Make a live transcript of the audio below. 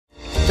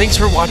Thanks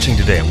for watching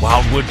today at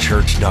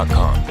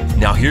wildwoodchurch.com.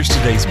 Now here's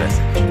today's message.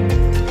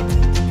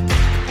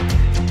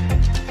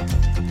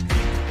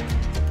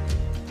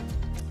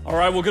 All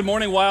right, well, good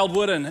morning,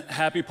 Wildwood, and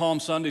happy Palm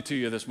Sunday to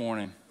you this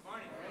morning.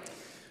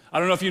 I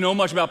don't know if you know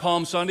much about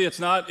Palm Sunday. It's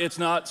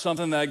not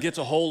something that gets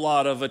a whole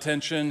lot of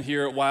attention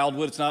here at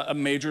Wildwood. It's not a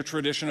major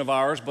tradition of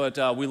ours,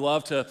 but we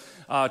love to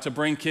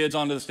bring kids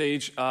onto the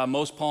stage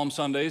most Palm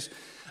Sundays.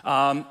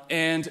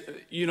 And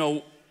you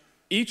know,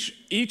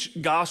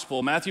 each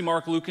gospel, Matthew,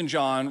 Mark, Luke, and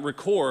John,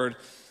 record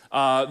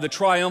the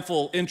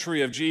triumphal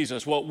entry of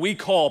Jesus, what we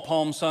call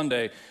Palm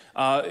Sunday,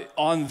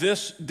 on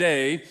this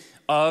day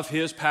of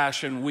his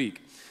Passion Week.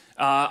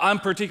 I'm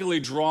particularly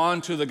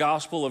drawn to the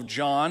Gospel of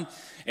John.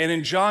 And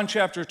in John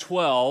chapter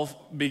 12,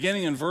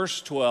 beginning in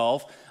verse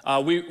 12,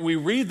 we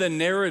read the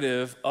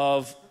narrative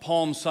of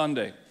Palm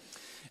Sunday,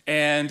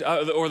 and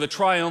or the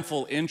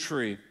triumphal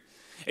entry.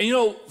 And you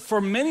know,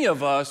 for many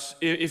of us,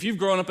 if you've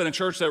grown up in a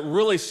church that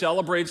really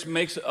celebrates,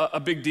 makes a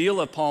big deal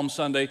of Palm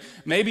Sunday,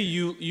 maybe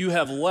you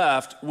have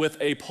left with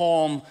a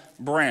palm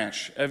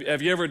branch.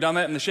 Have you ever done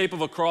that in the shape of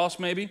a cross,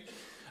 maybe?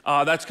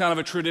 That's kind of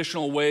a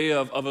traditional way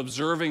of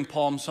observing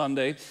Palm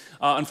Sunday.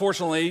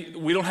 Unfortunately,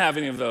 we don't have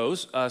any of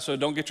those, so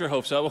don't get your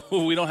hopes up.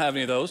 We don't have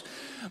any of those.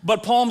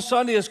 But Palm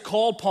Sunday is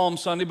called Palm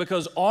Sunday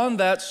because on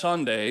that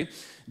Sunday,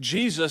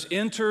 Jesus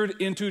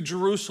entered into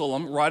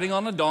Jerusalem riding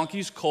on a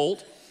donkey's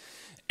colt,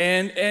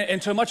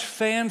 and to much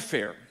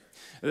fanfare.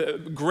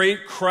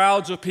 Great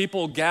crowds of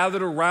people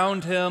gathered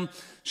around him,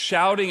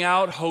 shouting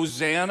out,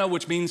 "Hosanna,"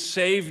 which means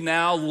save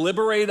now,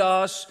 liberate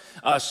us,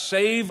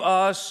 save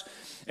us.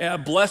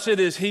 Blessed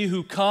is he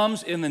who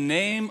comes in the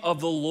name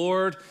of the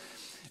Lord.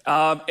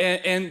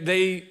 And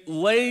they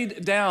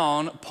laid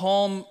down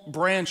palm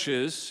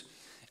branches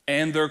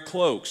and their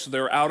cloaks,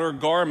 their outer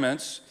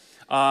garments,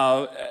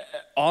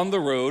 on the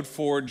road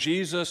for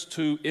Jesus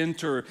to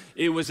enter.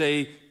 It was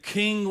a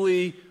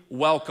kingly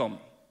welcome.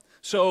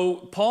 So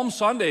Palm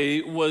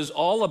Sunday was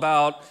all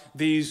about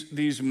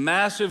these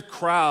massive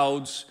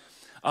crowds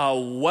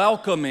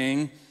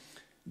welcoming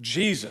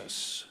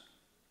Jesus.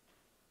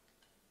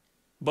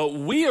 But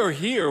we are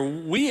here,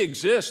 we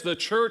exist, the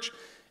church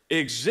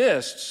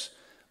exists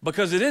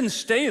because it didn't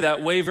stay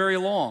that way very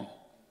long.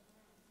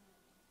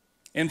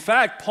 In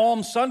fact,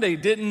 Palm Sunday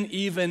didn't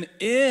even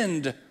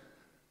end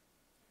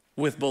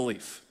with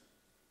belief.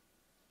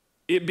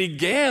 It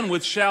began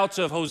with shouts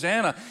of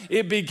Hosanna.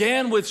 It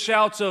began with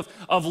shouts of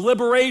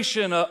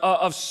liberation,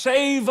 of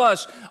save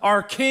us.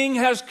 Our King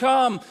has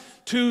come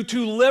to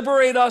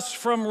liberate us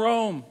from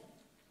Rome.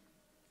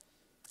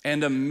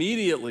 And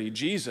immediately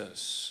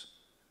Jesus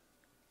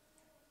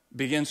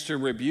begins to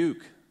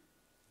rebuke.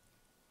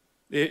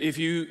 If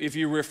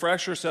you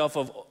refresh yourself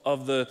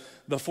of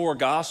the four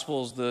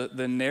Gospels,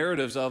 the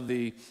narratives of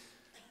the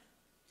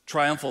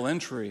triumphal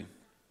entry,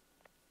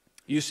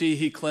 you see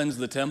he cleansed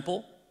the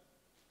temple.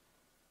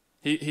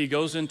 He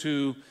goes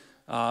into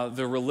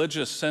the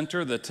religious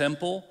center, the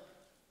temple,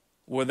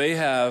 where they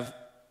have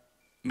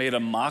made a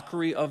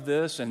mockery of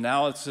this, and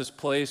now it's this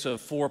place of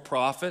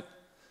for-profit,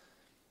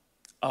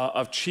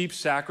 of cheap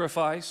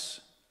sacrifice.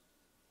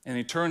 And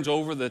he turns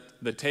over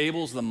the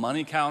tables, the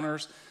money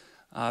counters,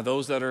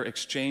 those that are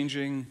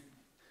exchanging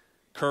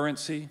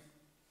currency.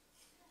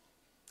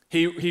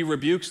 He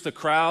rebukes the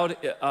crowd.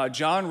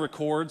 John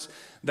records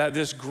that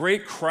this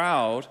great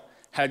crowd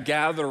had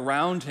gathered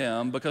around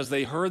him because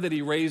they heard that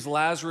he raised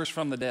Lazarus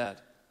from the dead.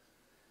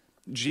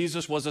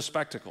 Jesus was a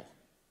spectacle.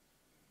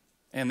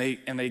 And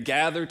they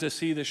gathered to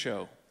see the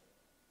show.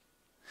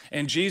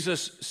 And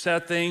Jesus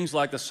said things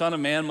like the Son of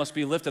Man must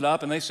be lifted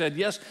up. And they said,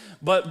 yes,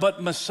 but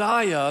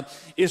Messiah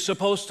is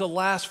supposed to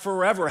last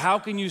forever. How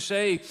can you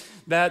say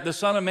that the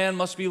Son of Man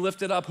must be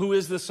lifted up? Who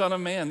is the Son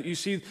of Man? You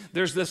see,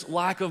 there's this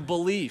lack of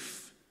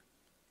belief.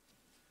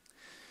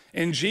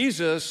 And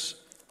Jesus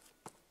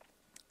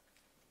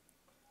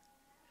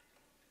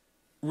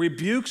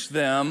rebukes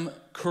them,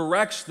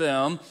 corrects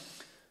them,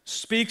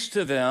 speaks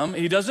to them.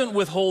 He doesn't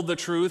withhold the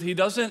truth. He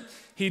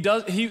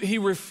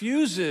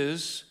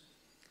refuses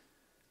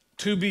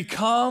to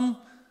become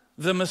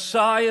the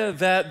Messiah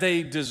that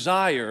they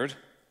desired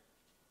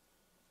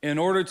in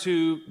order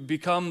to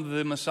become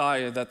the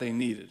Messiah that they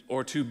needed,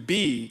 or to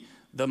be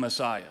the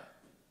Messiah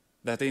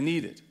that they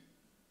needed.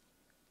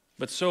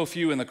 But so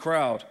few in the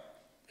crowd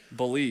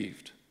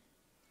believed.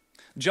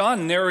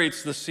 John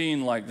narrates the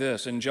scene like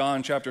this in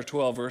John chapter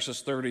 12,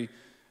 verses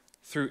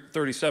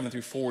 37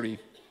 through 40.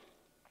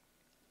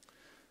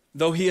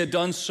 Though he had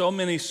done so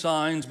many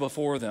signs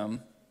before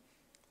them,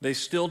 they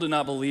still did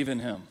not believe in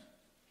him,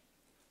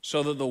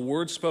 so that the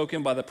word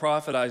spoken by the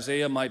prophet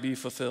Isaiah might be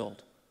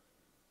fulfilled.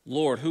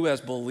 Lord, who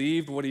has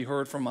believed what he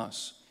heard from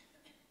us?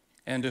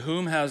 And to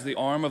whom has the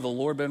arm of the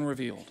Lord been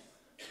revealed?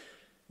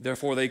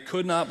 Therefore they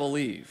could not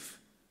believe.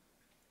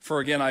 For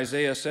again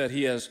Isaiah said,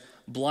 he has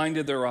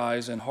blinded their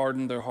eyes and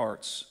hardened their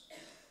hearts,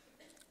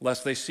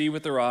 lest they see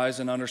with their eyes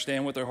and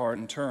understand with their heart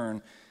and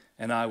turn,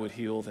 and I would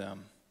heal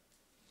them.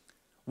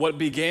 What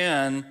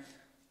began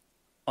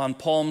on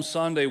Palm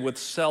Sunday with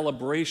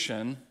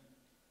celebration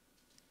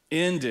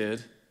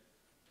ended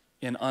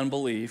in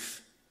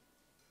unbelief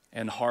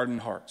and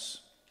hardened hearts.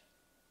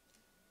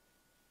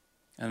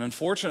 And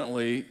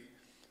unfortunately,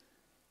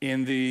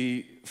 in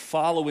the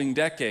following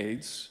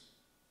decades,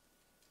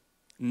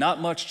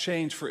 not much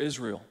changed for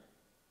Israel.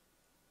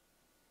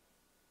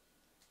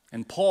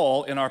 And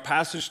Paul, in our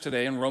passage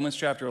today in Romans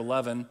chapter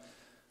 11,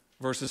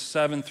 verses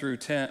 7 through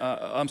 10,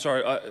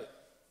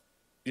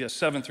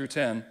 7 through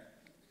 10,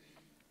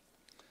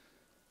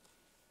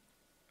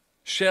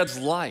 sheds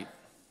light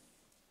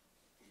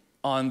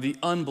on the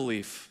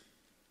unbelief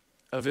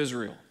of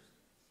Israel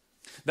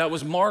that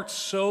was marked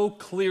so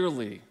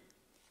clearly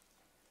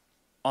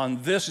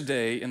on this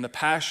day in the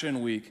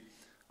Passion Week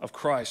of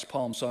Christ,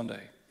 Palm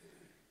Sunday,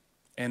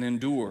 and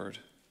endured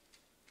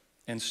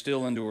and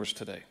still endures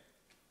today.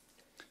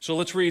 So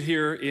let's read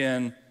here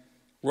in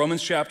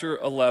Romans chapter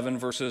 11,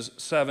 verses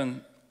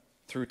 7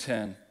 through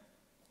 10.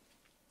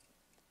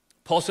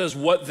 Paul says,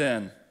 "What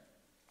then?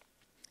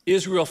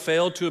 Israel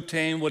failed to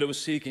obtain what it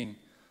was seeking.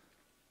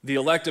 The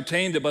elect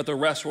obtained it, but the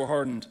rest were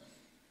hardened.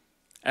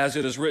 As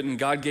it is written,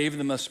 God gave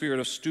them a spirit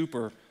of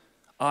stupor,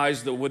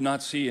 eyes that would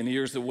not see and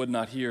ears that would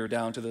not hear,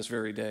 down to this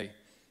very day.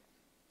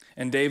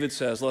 And David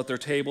says, let their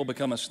table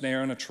become a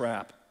snare and a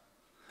trap,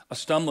 a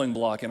stumbling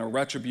block and a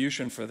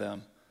retribution for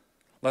them.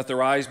 Let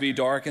their eyes be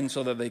darkened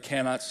so that they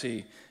cannot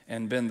see,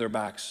 and bend their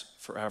backs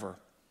forever."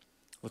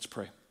 Let's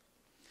pray.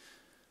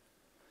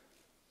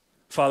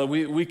 Father,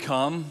 we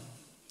come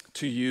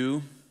to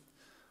you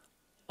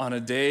on a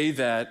day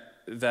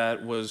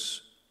that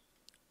was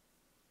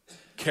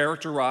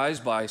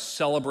characterized by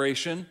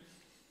celebration,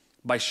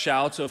 by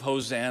shouts of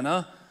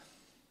Hosanna,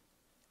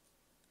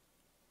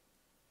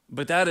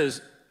 but that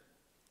is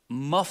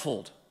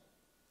muffled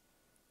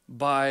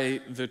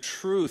by the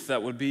truth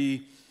that would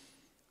be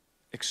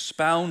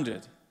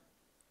expounded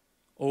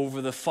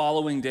over the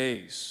following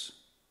days.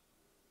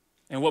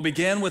 And what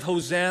began with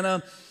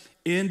Hosanna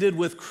ended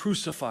with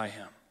crucify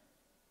him.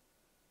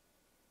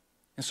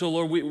 And so,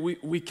 Lord,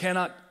 we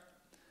cannot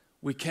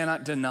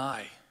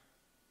deny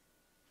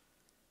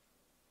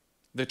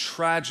the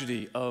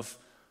tragedy of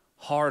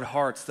hard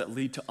hearts that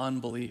lead to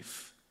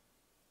unbelief.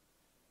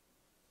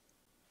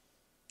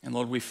 And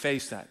Lord, we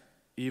face that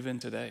even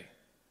today.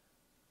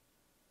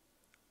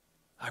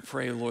 I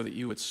pray, Lord, that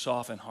you would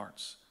soften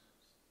hearts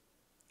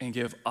and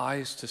give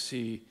eyes to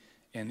see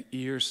and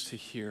ears to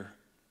hear,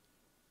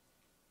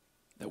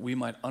 that we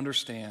might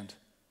understand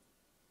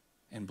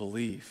and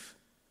believe.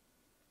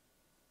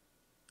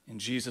 In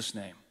Jesus'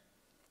 name,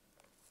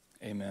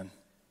 amen.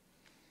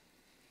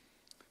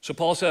 So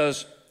Paul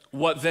says,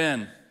 what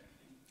then?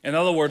 In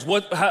other words,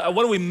 what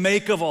do we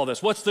make of all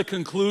this? What's the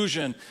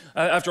conclusion?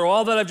 After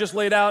all that I've just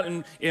laid out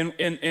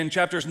in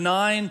chapters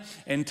 9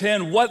 and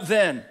 10, what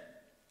then?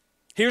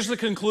 Here's the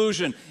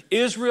conclusion.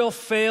 Israel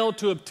failed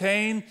to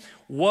obtain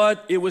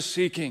what it was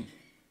seeking.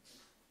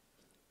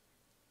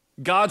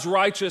 God's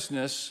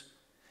righteousness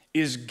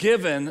is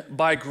given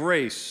by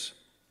grace,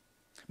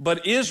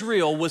 but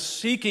Israel was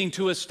seeking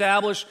to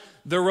establish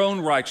their own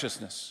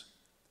righteousness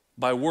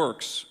by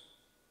works.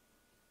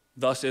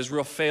 Thus,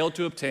 Israel failed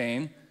to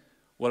obtain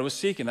what it was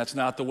seeking. That's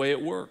not the way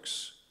it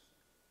works.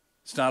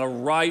 It's not a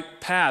right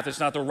path. It's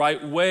not the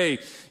right way.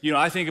 You know,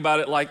 I think about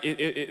it like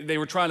they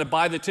were trying to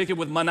buy the ticket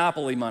with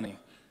Monopoly money.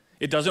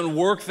 It doesn't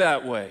work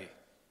that way.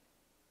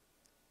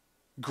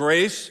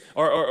 Grace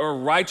or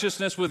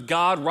righteousness with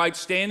God, right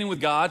standing with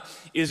God,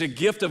 is a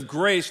gift of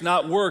grace,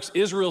 not works.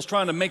 Israel's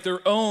trying to make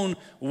their own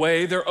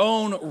way, their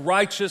own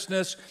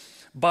righteousness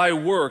by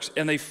works,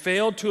 and they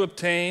failed to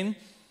obtain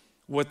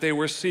what they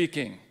were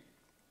seeking.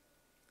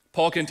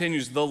 Paul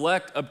continues, the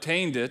elect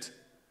obtained it,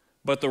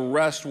 but the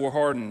rest were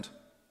hardened.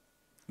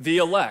 The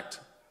elect,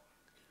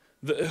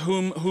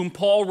 whom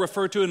Paul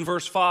referred to in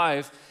verse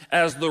 5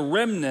 as the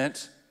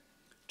remnant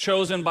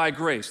chosen by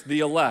grace,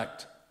 the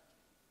elect.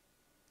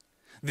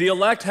 The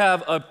elect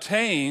have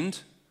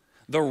obtained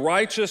the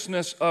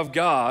righteousness of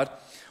God.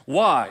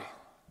 Why?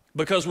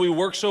 Because we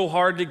worked so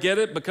hard to get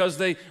it? Because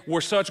they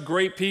were such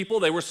great people?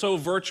 They were so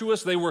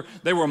virtuous? They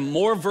were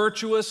more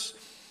virtuous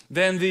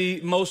than the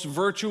most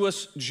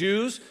virtuous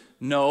Jews?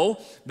 No,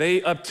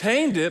 they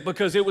obtained it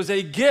because it was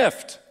a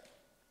gift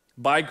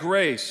by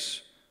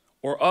grace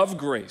or of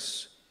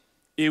grace.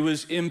 It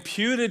was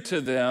imputed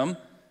to them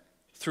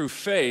through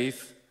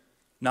faith,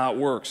 not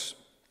works.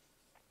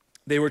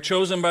 They were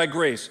chosen by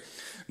grace,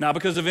 not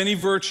because of any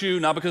virtue,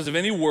 not because of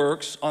any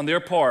works on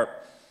their part.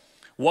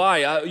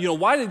 Why?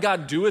 Why did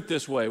God do it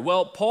this way?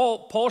 Well,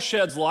 Paul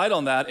sheds light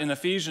on that in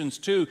Ephesians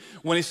 2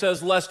 when he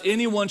says, lest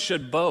anyone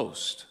should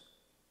boast.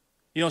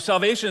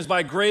 Salvation is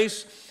by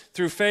grace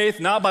through faith,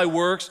 not by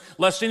works,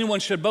 lest anyone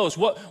should boast.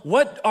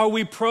 What are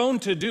we prone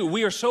to do?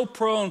 We are so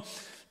prone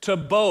to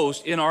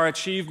boast in our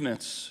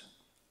achievements.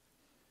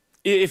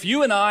 If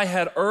you and I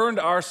had earned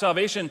our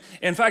salvation,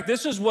 in fact,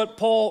 this is what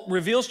Paul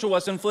reveals to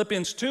us in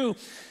Philippians 2.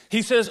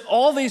 He says,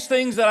 all these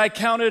things that I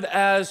counted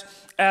as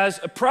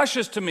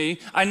precious to me,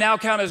 I now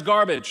count as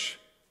garbage.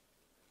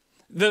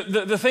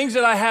 The things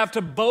that I have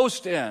to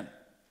boast in,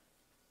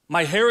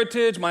 my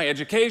heritage, my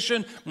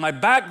education, my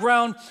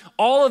background,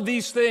 all of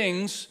these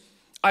things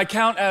I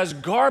count as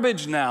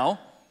garbage now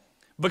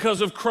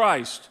because of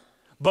Christ.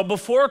 But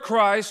before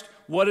Christ,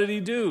 what did he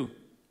do?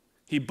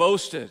 He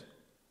boasted.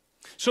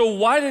 So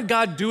why did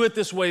God do it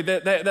this way?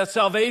 That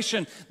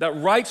salvation, that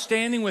right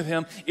standing with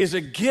him is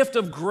a gift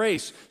of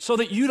grace so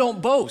that you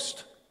don't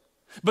boast.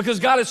 Because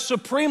God is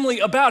supremely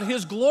about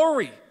his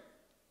glory.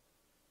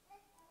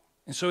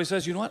 And so he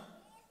says, you know what?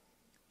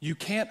 You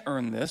can't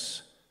earn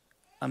this.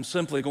 I'm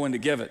simply going to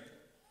give it.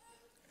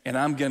 And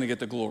I'm going to get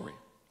the glory.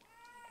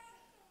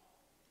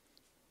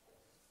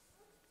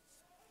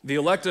 The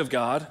elect of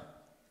God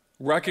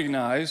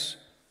recognize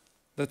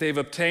that they've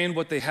obtained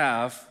what they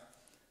have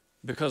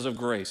because of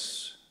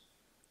grace.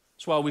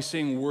 That's why we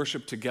sing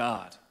worship to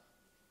God.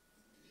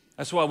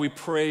 That's why we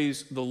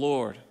praise the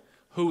Lord.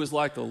 Who is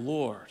like the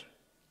Lord?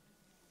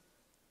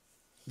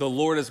 The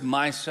Lord is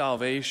my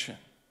salvation.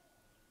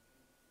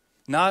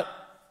 Not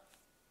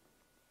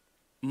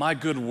my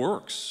good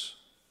works.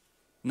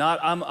 Not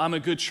I'm a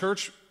good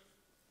church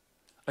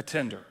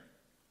attender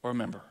or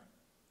member.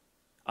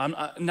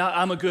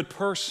 I'm a good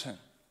person.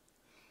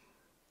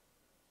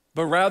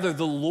 But rather,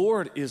 the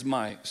Lord is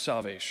my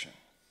salvation.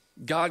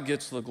 God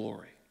gets the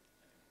glory.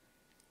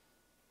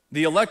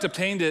 The elect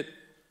obtained it,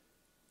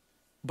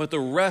 but the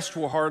rest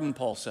were hardened,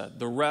 Paul said.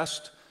 The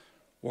rest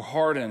were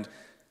hardened.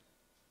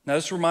 Now,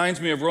 this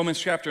reminds me of Romans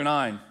chapter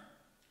 9,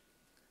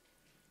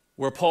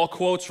 where Paul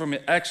quotes from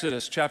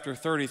Exodus chapter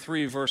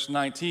 33, verse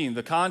 19.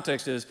 The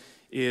context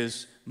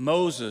is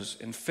Moses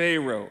and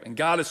Pharaoh, and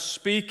God is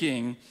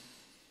speaking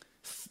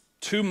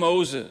to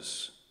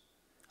Moses.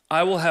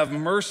 I will have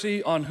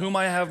mercy on whom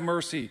I have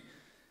mercy,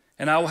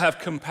 and I will have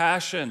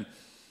compassion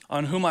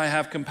on whom I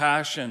have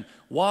compassion.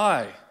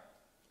 Why?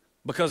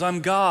 Because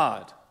I'm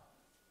God.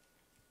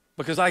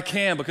 Because I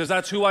can, because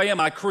that's who I am.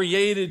 I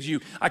created you.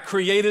 I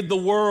created the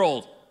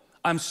world.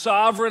 I'm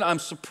sovereign. I'm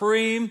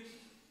supreme.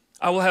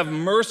 I will have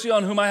mercy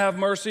on whom I have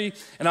mercy,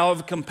 and I'll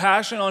have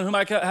compassion on whom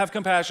I have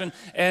compassion,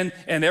 and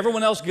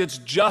everyone else gets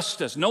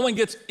justice. No one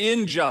gets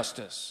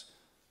injustice.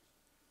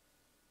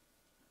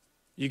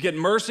 You get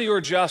mercy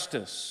or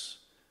justice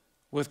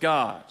with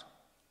God.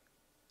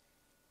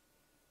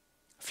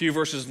 A few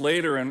verses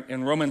later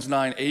in Romans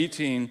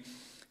 9:18,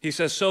 he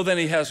says, so then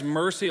he has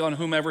mercy on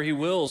whomever he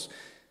wills,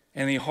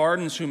 and he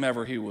hardens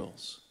whomever he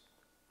wills.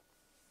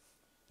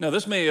 Now,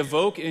 this may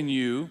evoke in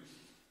you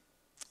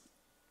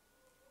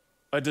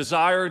a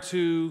desire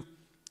to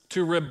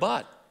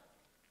rebut,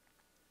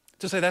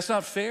 to say that's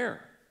not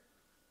fair.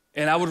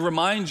 And I would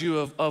remind you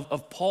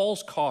of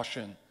Paul's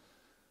caution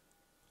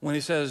when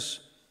he says,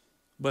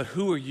 but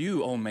who are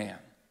you, O man,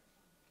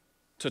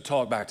 to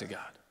talk back to God?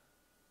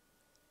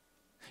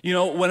 You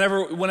know,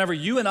 whenever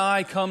you and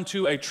I come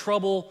to a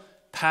trouble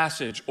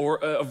passage or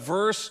a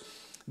verse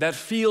that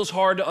feels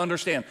hard to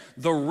understand,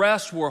 the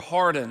rest were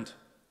hardened.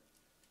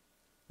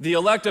 The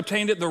elect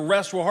obtained it, the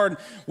rest were hardened.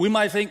 We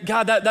might think,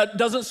 God, that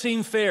doesn't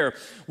seem fair.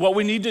 What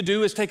we need to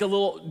do is take a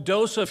little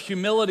dose of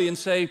humility and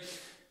say,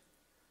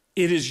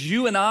 it is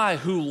you and I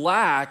who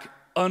lack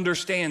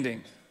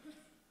understanding,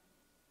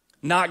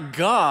 not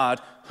God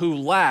who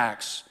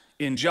lacks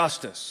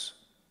injustice.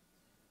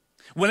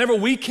 Whenever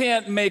we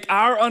can't make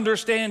our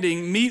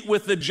understanding meet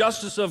with the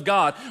justice of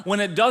God, when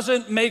it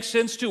doesn't make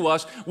sense to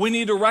us, we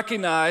need to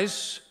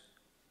recognize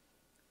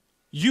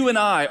you and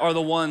I are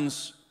the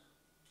ones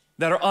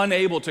that are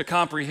unable to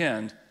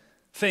comprehend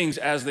things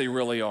as they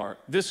really are.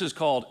 This is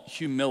called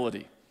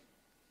humility.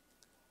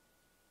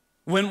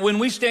 When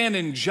we stand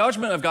in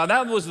judgment of God,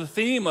 that was the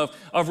theme of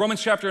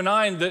Romans chapter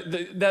 9,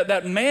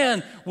 that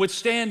man would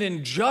stand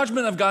in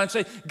judgment of God and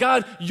say,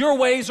 God, your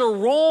ways are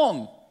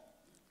wrong.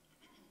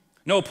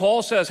 No,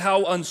 Paul says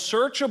how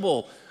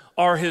unsearchable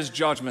are his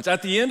judgments.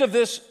 At the end of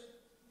this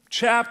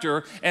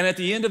chapter and at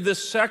the end of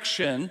this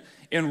section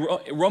in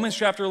Romans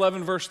chapter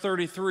 11, verse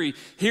 33,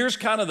 here's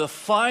kind of the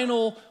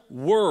final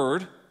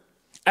word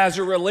as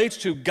it relates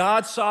to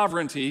God's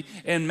sovereignty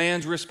and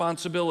man's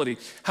responsibility.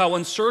 How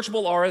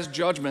unsearchable are his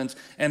judgments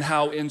and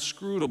how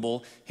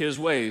inscrutable his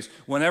ways.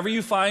 Whenever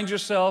you find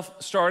yourself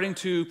starting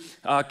to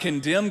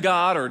condemn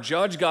God or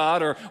judge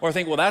God or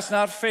think, well, that's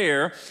not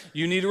fair,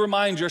 you need to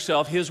remind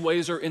yourself his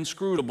ways are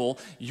inscrutable,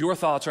 your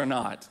thoughts are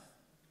not.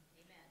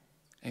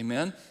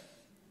 Amen?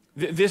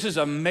 This is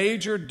a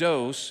major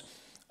dose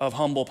of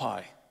humble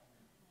pie.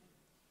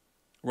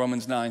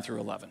 Romans 9 through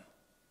 11.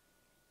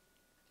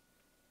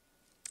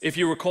 If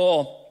you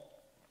recall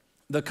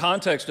the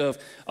context of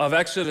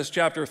Exodus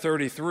chapter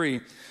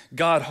 33,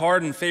 God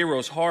hardened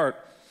Pharaoh's heart.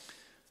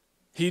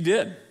 He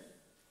did.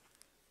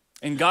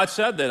 And God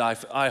said that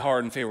I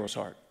hardened Pharaoh's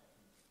heart.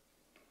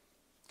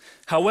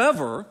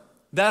 However,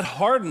 that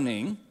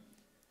hardening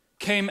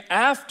came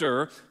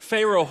after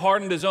Pharaoh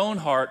hardened his own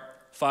heart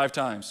 5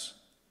 times.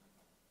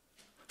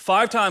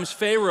 5 times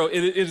Pharaoh,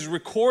 it is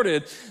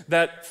recorded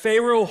that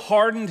Pharaoh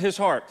hardened his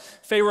heart.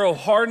 Pharaoh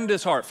hardened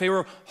his heart.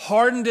 Pharaoh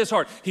hardened his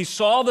heart. He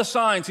saw the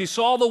signs, he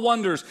saw the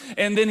wonders,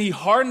 and then he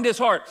hardened his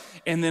heart.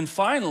 And then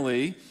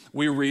finally,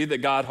 we read that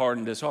God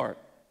hardened his heart.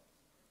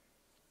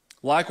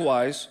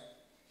 Likewise,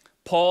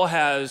 Paul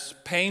has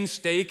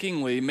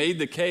painstakingly made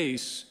the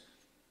case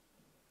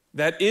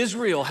that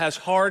Israel has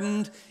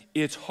hardened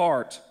its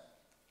heart.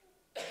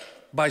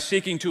 by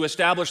seeking to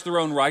establish their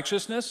own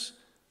righteousness,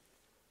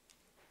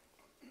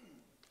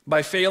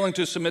 by failing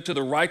to submit to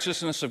the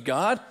righteousness of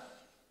God,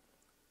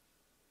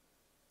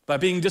 by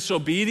being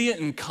disobedient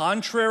and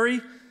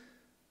contrary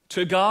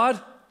to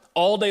God.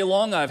 All day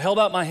long I've held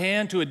out my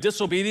hand to a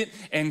disobedient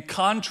and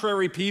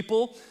contrary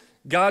people,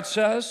 God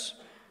says.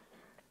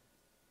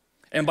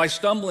 And by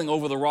stumbling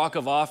over the rock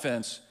of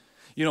offense,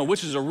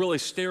 which is a really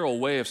sterile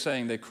way of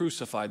saying they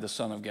crucified the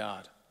Son of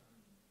God.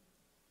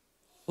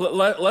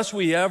 Lest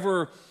we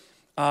ever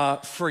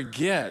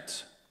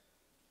forget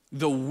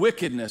the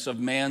wickedness of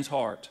man's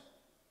heart.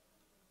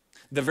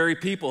 The very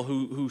people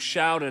who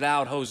shouted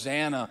out,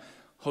 Hosanna,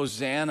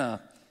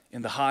 Hosanna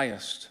in the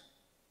highest,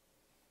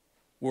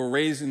 were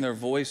raising their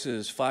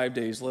voices 5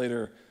 days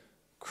later,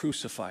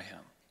 crucify him,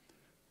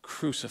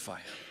 crucify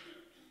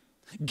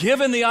him.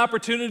 Given the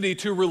opportunity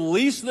to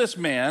release this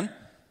man,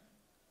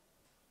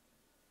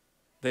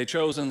 they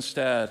chose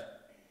instead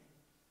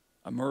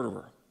a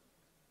murderer.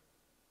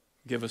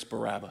 Give us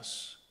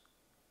Barabbas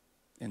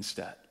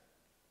instead,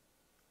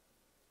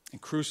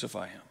 and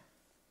crucify him.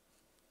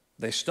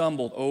 They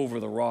stumbled over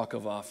the rock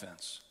of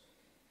offense.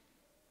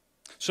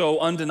 So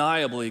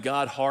undeniably,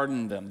 God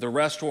hardened them. The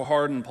rest were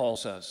hardened, Paul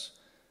says.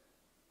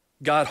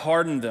 God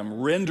hardened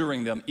them,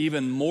 rendering them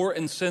even more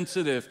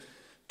insensitive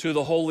to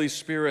the Holy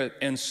Spirit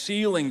and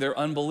sealing their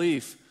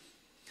unbelief.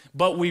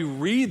 But we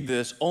read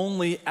this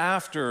only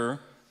after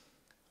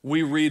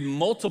we read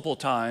multiple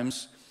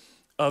times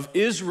of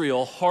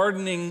Israel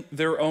hardening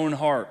their own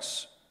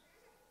hearts.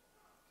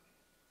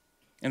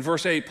 In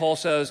verse 8, Paul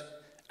says,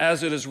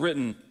 as it is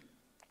written,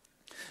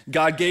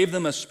 God gave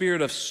them a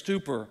spirit of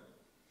stupor,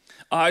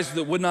 eyes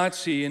that would not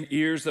see and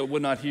ears that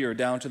would not hear,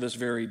 down to this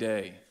very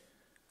day.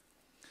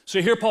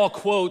 So here Paul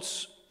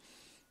quotes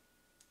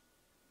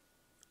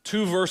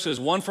two verses,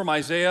 one from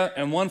Isaiah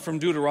and one from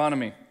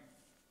Deuteronomy.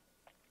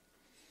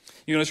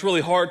 It's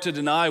really hard to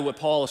deny what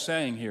Paul is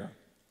saying here.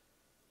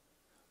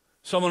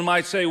 Someone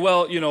might say,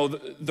 well,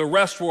 the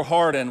rest were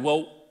hardened.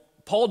 Well,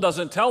 Paul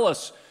doesn't tell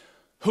us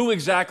who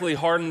exactly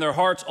hardened their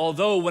hearts,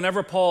 although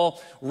whenever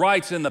Paul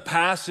writes in the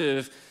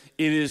passive,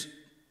 it is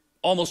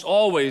almost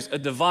always a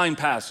divine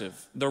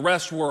passive. The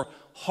rest were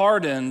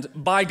hardened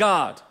by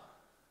God.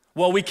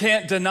 Well, we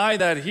can't deny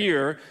that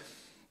here.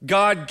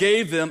 God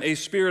gave them a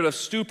spirit of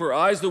stupor,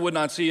 eyes that would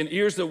not see and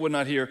ears that would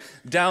not hear,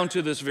 down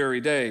to this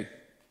very day.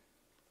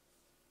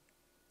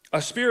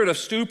 A spirit of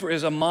stupor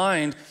is a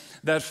mind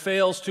that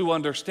fails to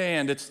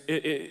understand. It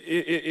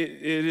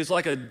is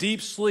like a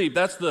deep sleep.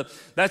 That's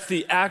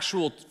the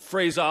actual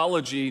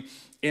phraseology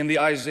in the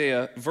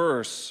Isaiah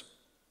verse.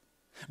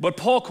 But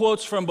Paul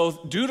quotes from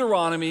both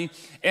Deuteronomy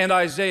and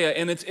Isaiah,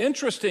 and it's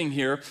interesting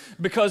here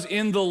because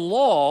in the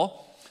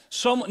law,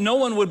 no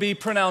one would be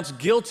pronounced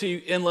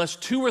guilty unless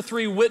 2 or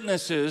 3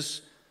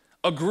 witnesses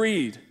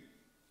agreed.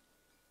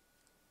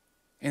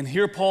 And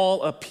here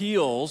Paul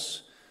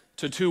appeals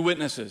to 2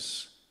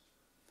 witnesses.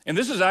 And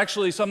this is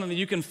actually something that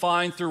you can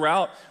find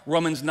throughout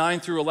Romans 9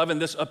 through 11,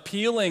 this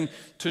appealing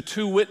to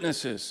 2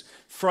 witnesses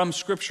from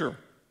Scripture.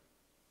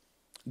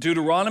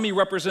 Deuteronomy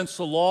represents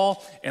the law,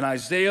 and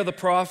Isaiah the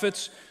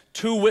prophets,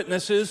 2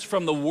 witnesses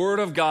from the Word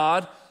of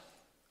God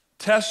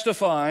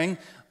testifying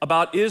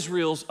about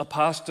Israel's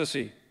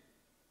apostasy.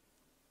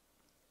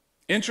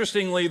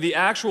 Interestingly, the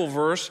actual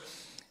verse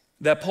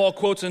that Paul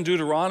quotes in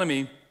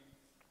Deuteronomy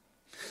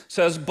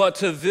says, but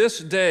to this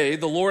day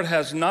the Lord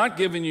has not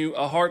given you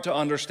a heart to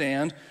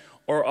understand,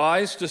 or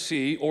eyes to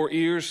see, or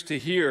ears to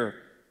hear.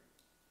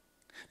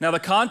 Now the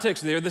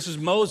context there, this is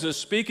Moses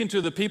speaking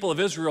to the people of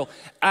Israel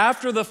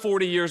after the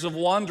 40 years of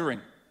wandering.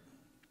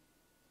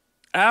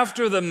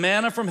 After the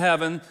manna from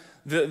heaven,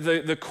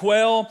 the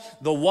quail,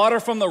 the water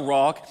from the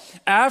rock,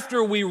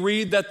 after we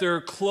read that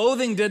their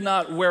clothing did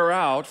not wear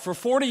out, for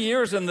 40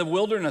 years in the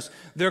wilderness,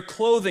 their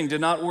clothing did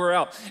not wear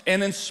out.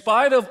 And in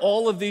spite of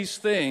all of these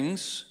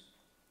things,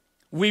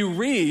 we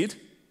read,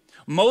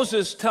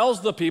 Moses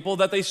tells the people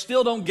that they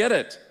still don't get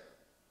it.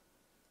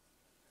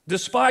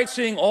 Despite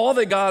seeing all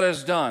that God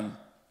has done,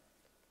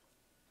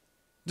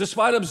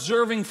 despite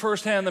observing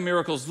firsthand the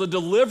miracles, the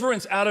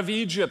deliverance out of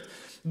Egypt,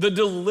 the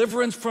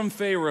deliverance from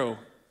Pharaoh,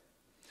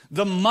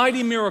 the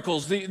mighty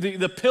miracles,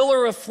 the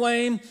pillar of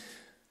flame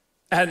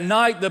at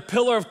night, the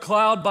pillar of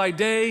cloud by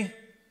day,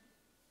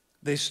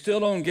 they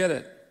still don't get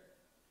it.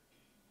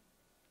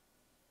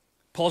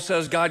 Paul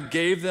says God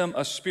gave them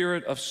a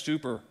spirit of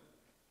stupor.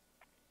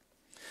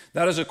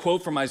 That is a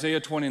quote from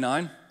Isaiah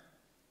 29.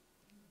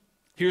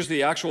 Here's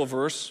the actual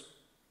verse.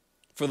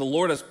 For the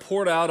Lord has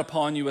poured out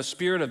upon you a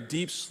spirit of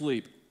deep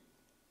sleep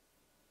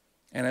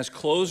and has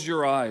closed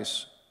your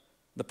eyes,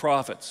 the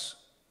prophets,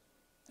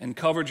 and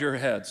covered your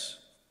heads,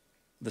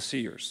 the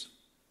seers.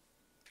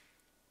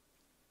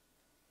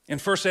 In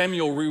 1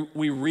 Samuel,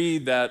 we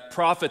read that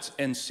prophets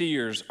and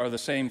seers are the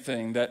same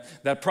thing,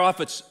 that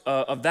prophets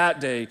of that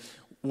day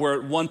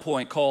were at one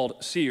point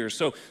called seers.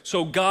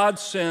 So God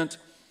sent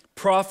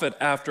prophet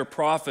after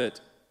prophet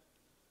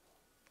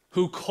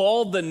who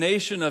called the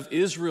nation of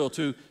Israel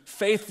to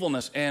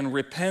faithfulness and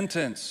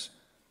repentance.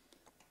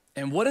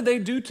 And what did they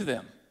do to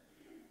them?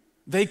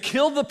 They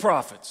killed the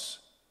prophets.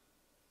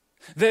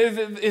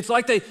 It's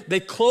like they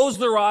closed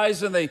their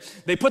eyes and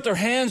they put their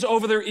hands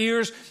over their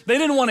ears. They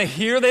didn't want to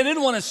hear. They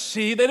didn't want to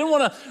see. They didn't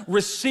want to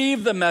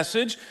receive the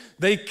message.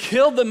 They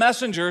killed the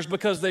messengers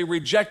because they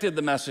rejected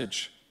the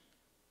message.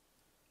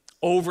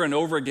 Over and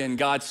over again,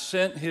 God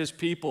sent his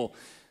people,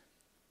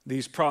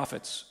 these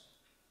prophets,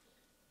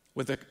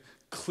 with a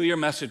clear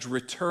message: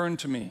 return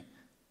to me,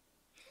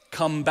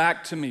 come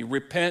back to me,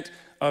 repent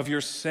of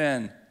your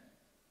sin.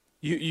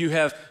 You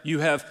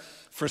have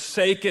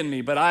forsaken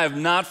me, but I have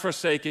not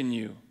forsaken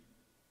you.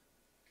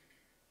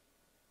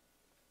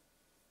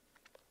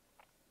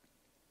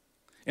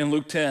 In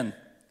Luke 10,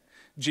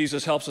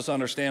 Jesus helps us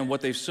understand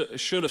what they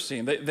should have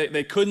seen.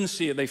 They couldn't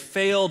see it. They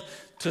failed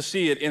to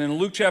see it. And in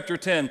Luke chapter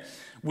 10,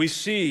 we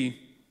see,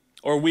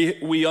 or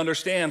we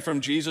understand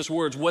from Jesus'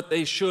 words, what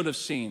they should have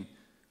seen.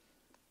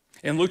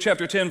 In Luke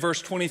chapter 10,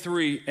 verse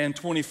 23 and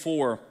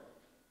 24,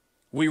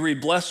 we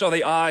read, "Blessed are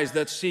the eyes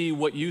that see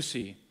what you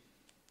see."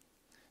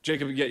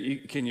 Jacob,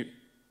 you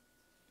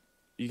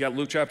got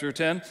Luke chapter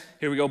 10?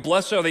 Here we go.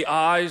 "Blessed are the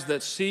eyes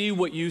that see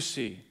what you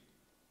see.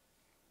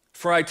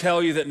 For I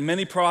tell you that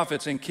many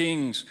prophets and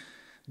kings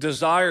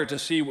desired to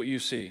see what you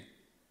see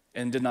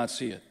and did not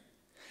see it,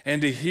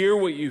 and to hear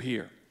what you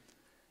hear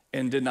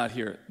and did not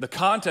hear it." The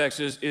context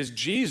is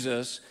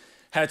Jesus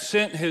had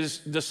sent his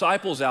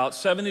disciples out,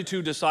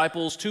 72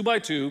 disciples, 2 by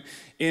 2,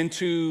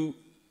 into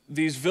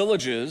these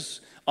villages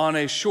on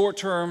a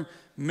short-term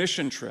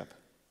mission trip.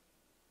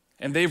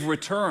 And they've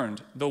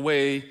returned the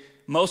way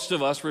most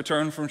of us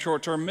return from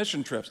short-term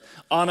mission trips,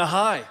 on a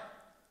high.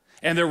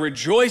 And they're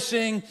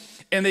rejoicing,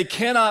 and they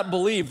cannot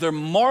believe. They're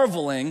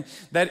marveling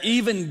that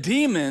even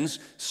demons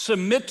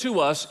submit to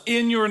us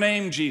in your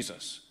name,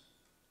 Jesus.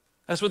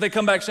 That's what they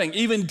come back saying.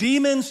 Even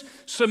demons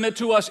submit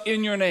to us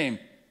in your name.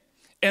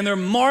 And they're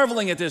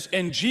marveling at this.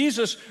 And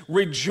Jesus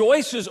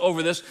rejoices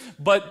over this.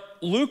 But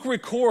Luke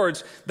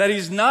records that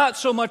he's not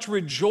so much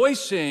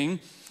rejoicing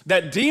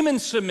that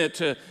demons submit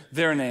to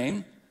their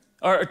name,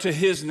 or to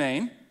his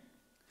name,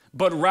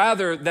 but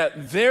rather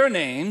that their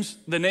names,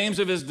 the names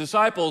of his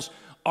disciples,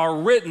 are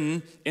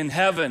written in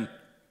heaven.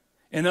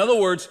 In other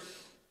words,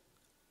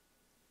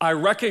 I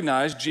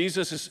recognize,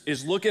 Jesus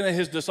is looking at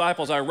his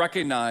disciples, I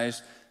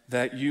recognize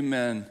that you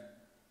men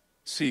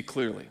see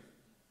clearly.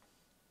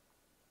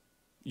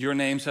 Your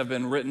names have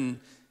been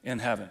written in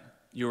heaven.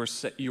 You are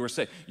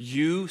saved.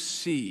 You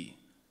see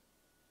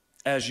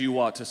as you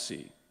ought to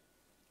see.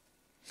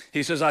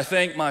 He says, I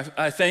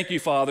thank you,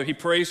 Father. He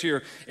prays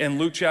here in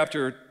Luke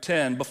chapter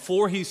 10.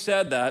 Before he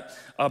said that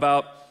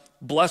about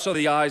blessed are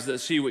the eyes that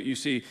see what you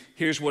see,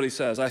 here's what he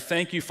says. I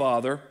thank you,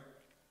 Father,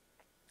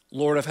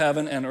 Lord of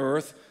heaven and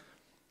earth,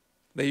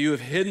 that you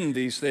have hidden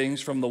these things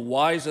from the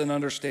wise and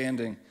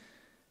understanding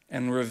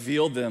and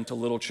revealed them to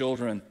little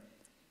children.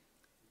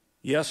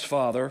 Yes,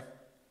 Father,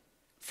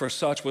 for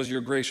such was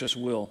your gracious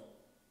will.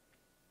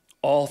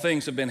 All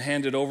things have been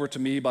handed over to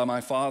me by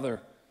my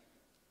Father,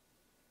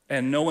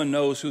 and no one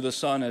knows who the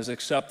Son is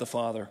except the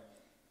Father,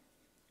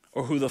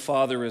 or who the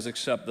Father is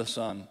except the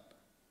Son,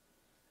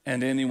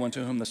 and anyone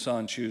to whom the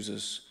Son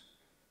chooses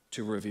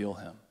to reveal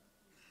him.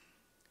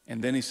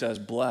 And then he says,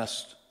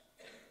 blessed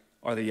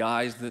are the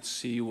eyes that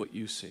see what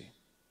you see.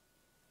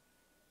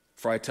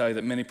 For I tell you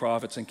that many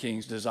prophets and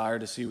kings desire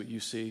to see what you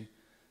see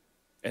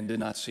and did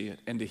not see it,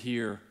 and to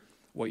hear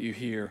what you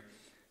hear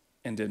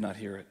and did not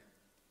hear it.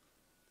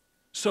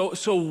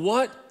 So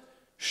what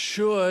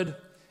should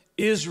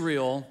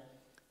Israel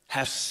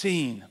have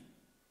seen?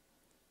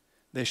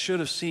 They should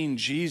have seen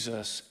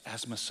Jesus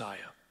as Messiah.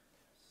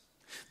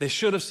 They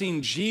should have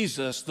seen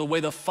Jesus the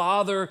way the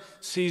Father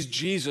sees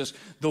Jesus,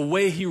 the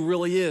way he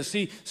really is.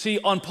 See,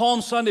 on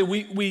Palm Sunday,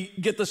 we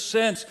get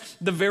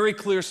the very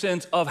clear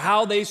sense of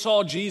how they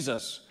saw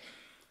Jesus,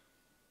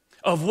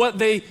 of what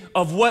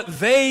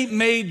they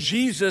made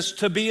Jesus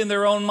to be in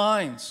their own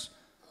minds.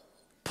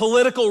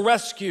 Political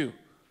rescue,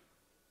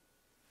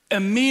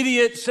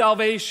 immediate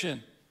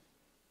salvation.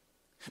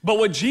 But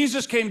what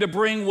Jesus came to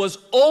bring was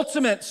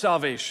ultimate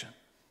salvation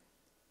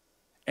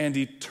and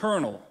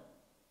eternal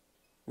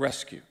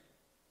rescue.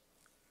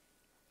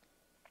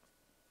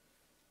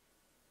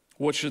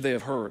 What should they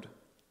have heard?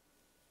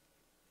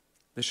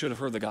 They should have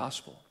heard the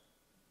gospel.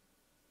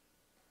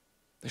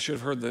 They should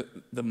have heard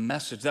the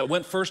message that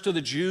went first to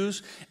the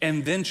Jews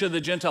and then to the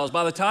Gentiles.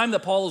 By the time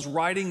that Paul is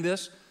writing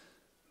this,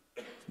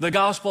 the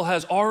gospel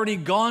has already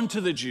gone to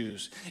the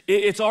Jews.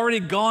 It's already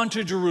gone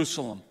to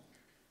Jerusalem.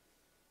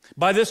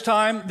 By this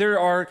time, there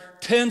are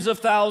tens of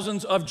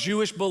thousands of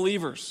Jewish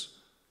believers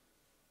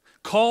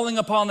calling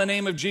upon the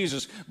name of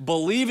Jesus,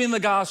 believing the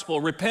gospel,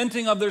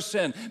 repenting of their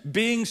sin,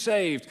 being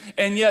saved,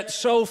 and yet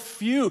so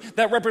few,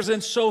 that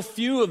represents so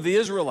few of the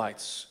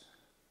Israelites.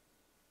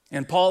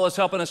 And Paul is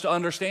helping us to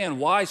understand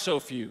why so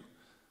few.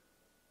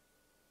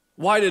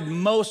 Why did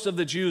most of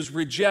the Jews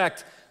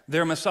reject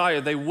their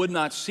Messiah? They would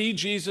not see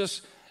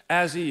Jesus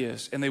as he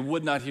is, and they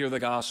would not hear the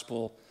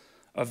gospel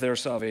of their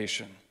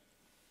salvation.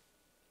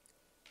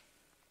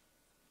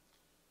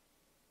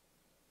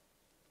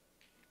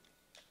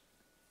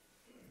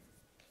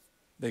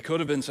 They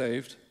could have been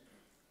saved.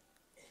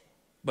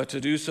 But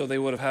to do so, they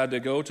would have had to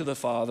go to the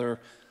Father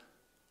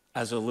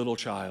as a little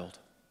child.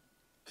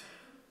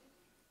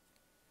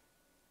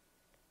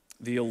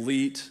 The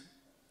elite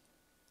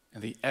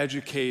and the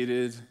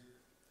educated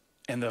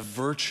and the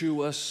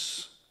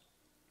virtuous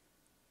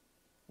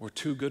were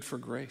too good for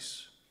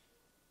grace.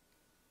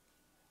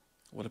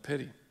 What a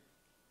pity.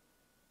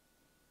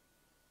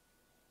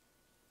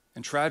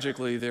 And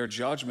tragically, their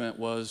judgment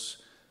was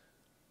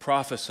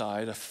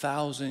prophesied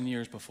 1,000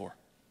 years before.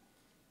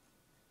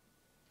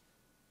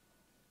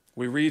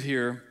 We read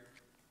here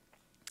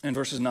in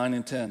verses 9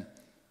 and 10,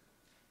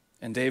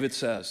 and David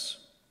says,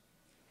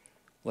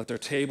 "Let their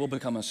table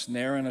become a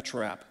snare and a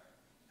trap,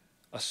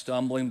 a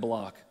stumbling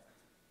block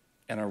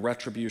and a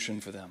retribution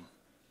for them.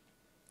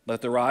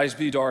 Let their eyes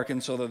be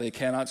darkened so that they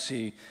cannot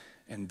see,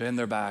 and bend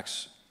their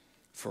backs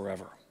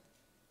forever."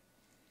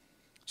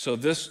 So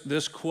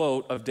this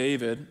quote of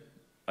David,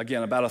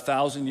 again, about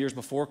 1,000 years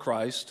before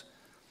Christ,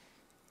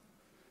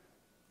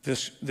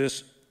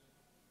 this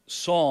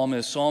psalm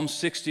is Psalm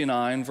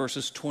 69,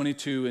 verses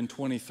 22 and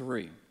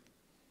 23.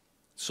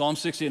 Psalm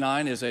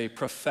 69 is a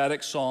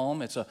prophetic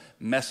psalm. It's a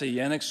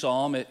messianic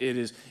psalm. It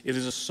is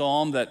a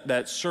psalm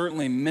that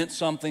certainly meant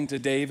something to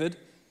David.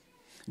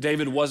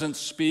 David wasn't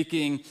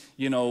speaking,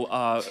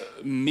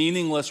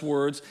 meaningless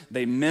words.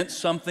 They meant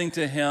something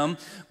to him,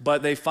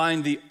 but they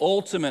find the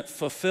ultimate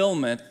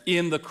fulfillment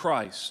in the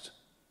Christ.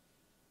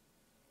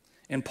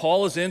 And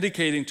Paul is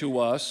indicating to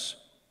us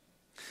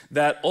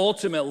that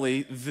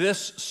ultimately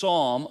this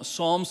psalm,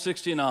 Psalm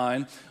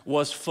 69,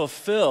 was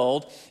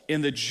fulfilled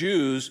in the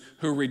Jews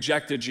who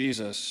rejected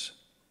Jesus.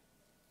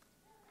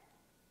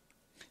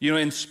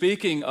 In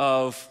speaking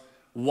of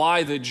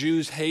why the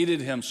Jews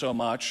hated him so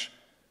much,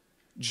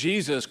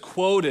 Jesus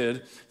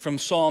quoted from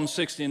Psalm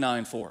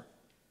 69:4.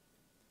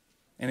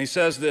 And he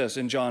says this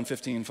in John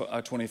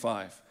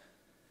 15:25.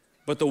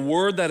 "But the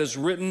word that is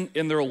written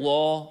in their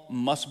law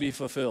must be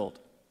fulfilled.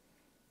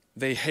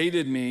 They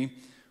hated me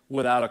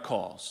without a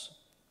cause."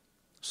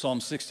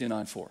 Psalm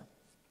 69:4.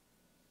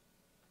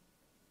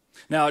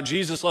 Now,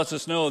 Jesus lets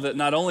us know that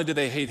not only did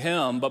they hate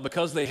him, but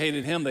because they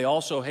hated him, they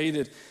also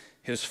hated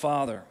his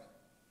Father.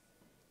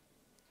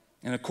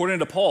 And according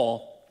to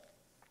Paul,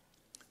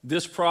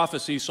 this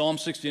prophecy, Psalm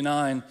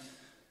 69,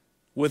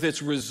 with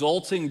its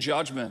resulting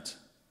judgment,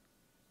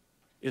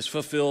 is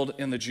fulfilled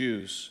in the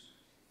Jews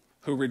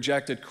who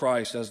rejected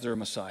Christ as their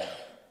Messiah.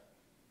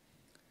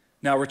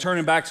 Now,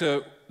 returning back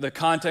to the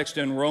context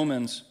in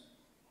Romans,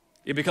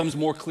 it becomes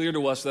more clear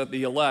to us that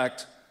the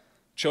elect,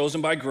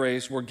 chosen by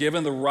grace, were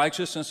given the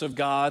righteousness of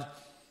God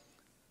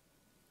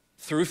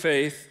through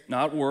faith,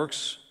 not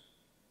works,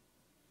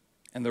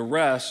 and the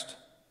rest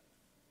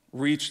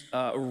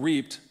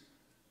reaped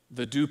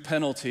the due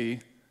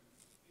penalty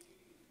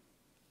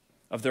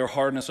of their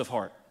hardness of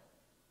heart.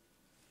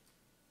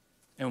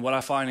 And what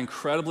I find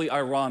incredibly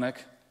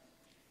ironic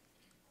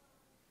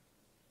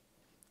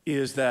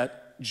is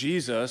that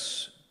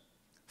Jesus,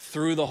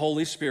 through the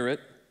Holy Spirit,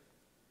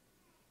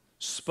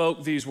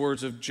 spoke these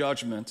words of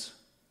judgment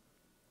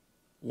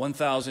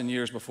 1,000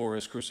 years before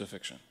his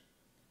crucifixion.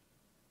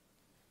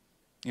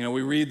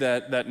 We read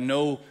that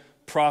no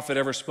prophet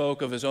ever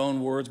spoke of his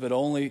own words, but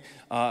only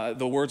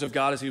the words of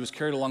God as he was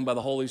carried along by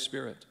the Holy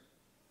Spirit.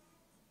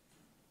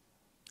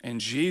 And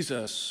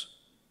Jesus,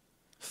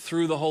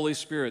 through the Holy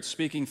Spirit,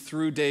 speaking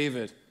through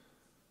David,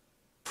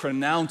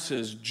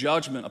 pronounces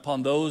judgment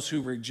upon those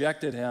who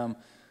rejected him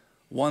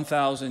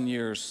 1,000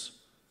 years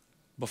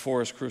before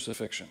his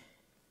crucifixion.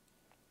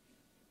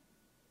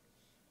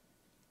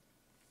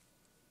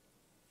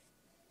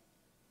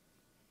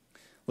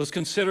 Let's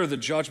consider the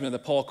judgment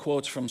that Paul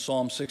quotes from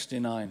Psalm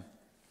 69.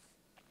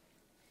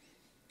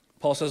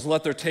 Paul says,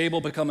 "Let their table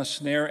become a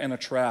snare and a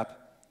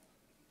trap,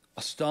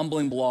 a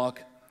stumbling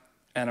block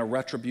and a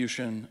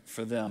retribution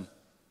for them."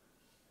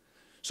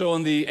 So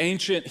in the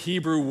ancient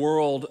Hebrew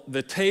world,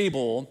 the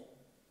table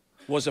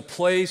was a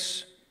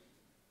place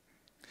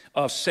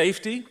of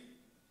safety,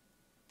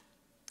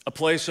 a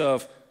place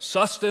of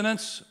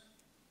sustenance,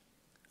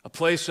 a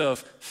place of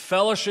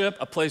fellowship,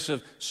 a place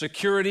of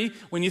security.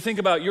 When you think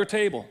about your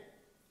table,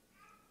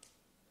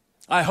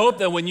 I hope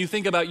that when you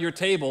think about your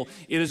table,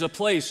 it is a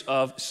place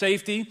of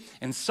safety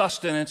and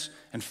sustenance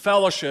and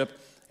fellowship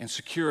and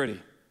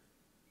security.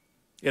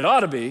 It ought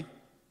to be.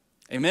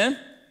 Amen?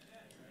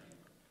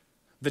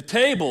 The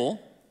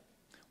table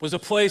was a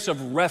place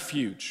of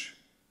refuge.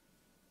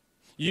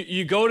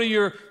 You go to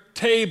your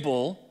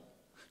table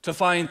to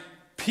find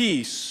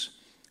peace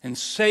and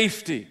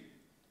safety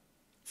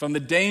from the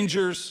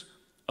dangers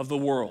of the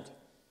world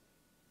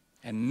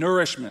and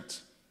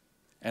nourishment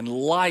and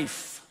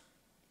life.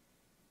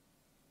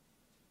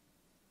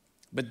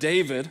 But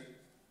David,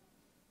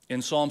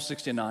 in Psalm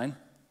 69,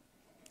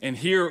 and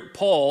here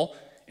Paul,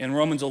 in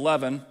Romans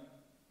 11,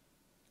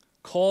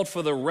 called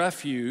for the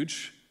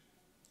refuge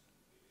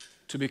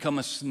to become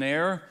a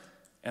snare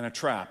and a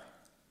trap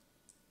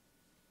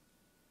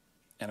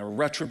and a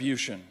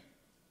retribution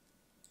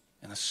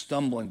and a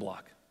stumbling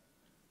block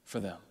for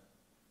them.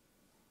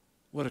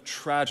 What a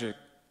tragic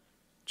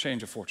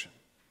change of fortune.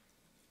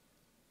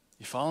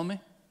 You follow me?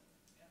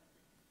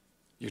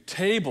 your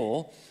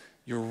table,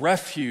 your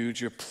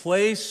refuge, your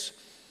place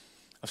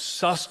of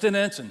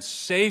sustenance and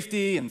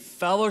safety and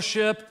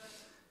fellowship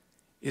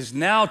is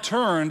now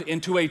turned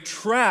into a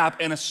trap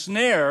and a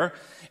snare,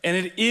 and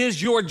it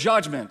is your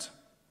judgment.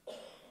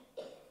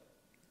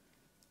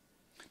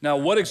 Now,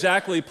 what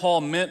exactly Paul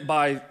meant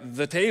by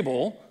the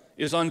table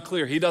is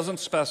unclear. He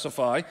doesn't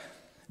specify.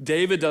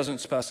 David doesn't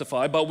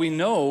specify, but we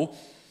know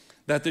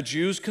that the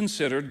Jews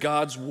considered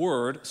God's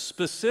word,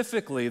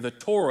 specifically the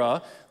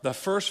Torah, the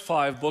first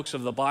 5 books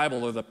of the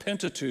Bible, or the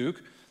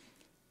Pentateuch,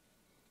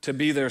 to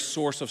be their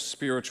source of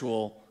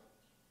spiritual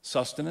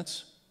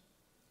sustenance,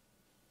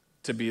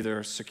 to be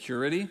their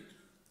security,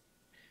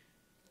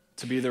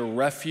 to be their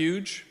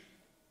refuge.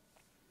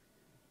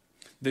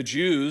 The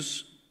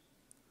Jews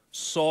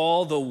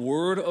saw the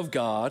Word of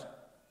God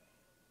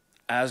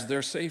as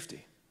their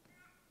safety.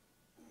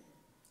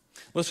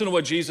 Listen to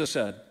what Jesus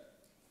said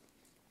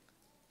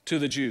to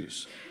the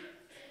Jews.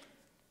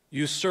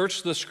 You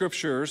search the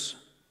Scriptures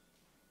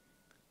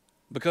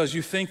because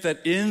you think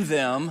that in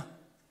them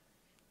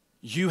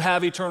you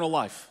have eternal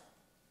life.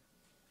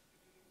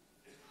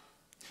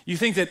 You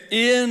think that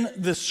in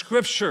the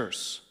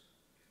Scriptures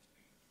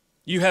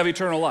you have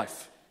eternal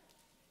life.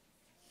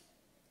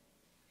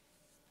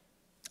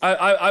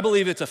 I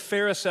believe it's a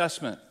fair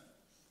assessment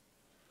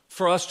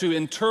for us to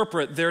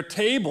interpret their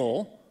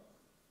table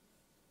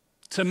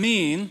to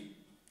mean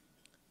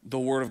the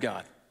Word of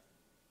God.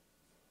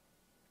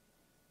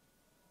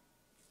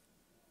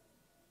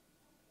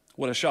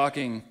 What a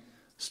shocking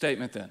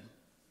statement then,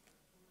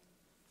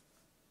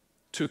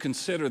 to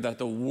consider that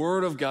the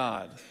Word of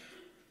God,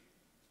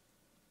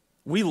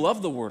 we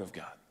love the Word of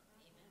God.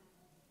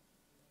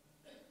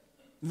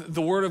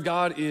 The Word of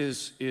God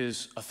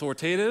is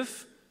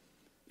authoritative,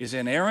 is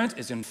inerrant,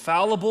 is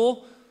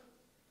infallible.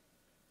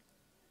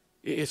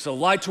 It's a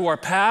light to our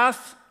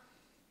path.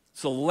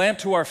 It's a lamp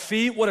to our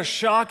feet. What a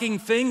shocking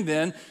thing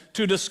then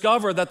to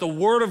discover that the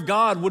Word of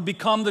God would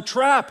become the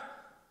trap,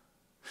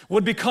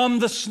 would become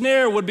the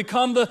snare, would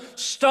become the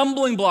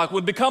stumbling block,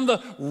 would become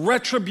the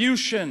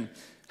retribution.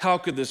 How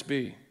could this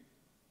be?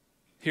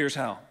 Here's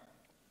how.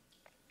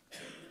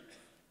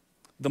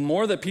 The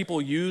more that people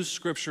use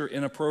Scripture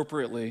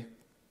inappropriately,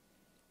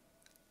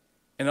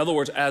 in other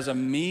words, as a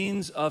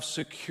means of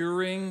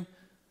securing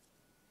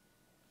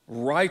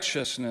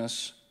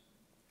righteousness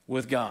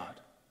with God,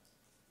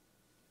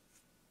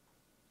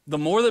 the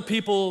more that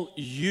people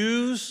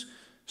use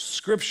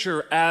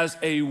Scripture as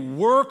a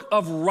work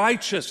of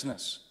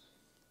righteousness.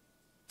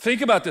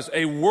 Think about this,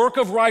 a work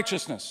of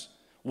righteousness.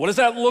 What does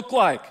that look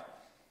like?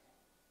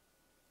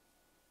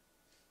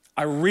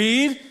 I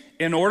read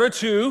in order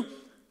to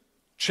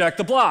check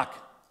the block.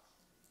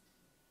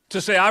 To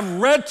say, I've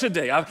read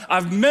today,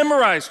 I've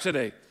memorized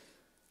today.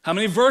 How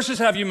many verses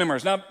have you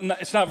memorized?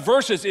 It's not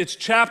verses, it's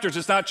chapters.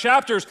 It's not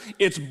chapters,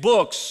 it's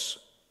books.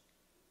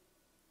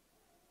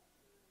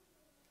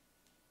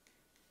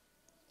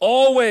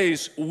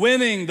 Always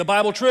winning the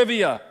Bible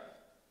trivia,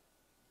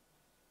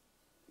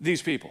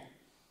 these people.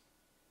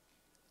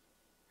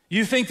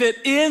 You think that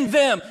in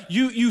them,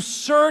 you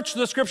search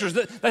the Scriptures.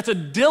 That's a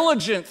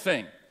diligent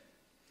thing.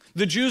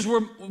 The Jews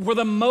were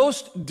the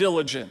most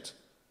diligent.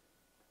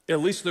 At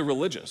least the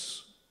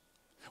religious,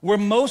 were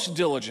most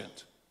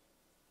diligent.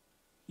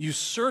 You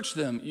search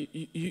them,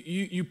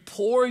 you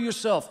pour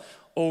yourself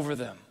over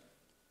them,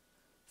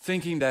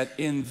 thinking that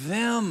in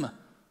them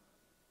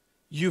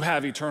you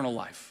have eternal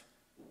life.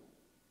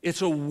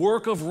 It's a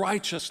work of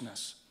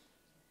righteousness.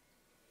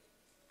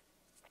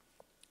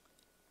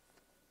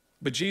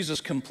 But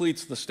Jesus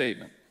completes the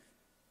statement.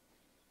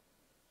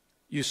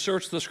 You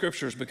search the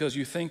Scriptures because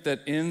you think that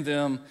in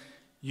them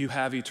you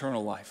have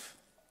eternal life.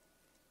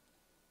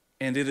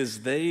 And it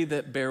is they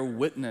that bear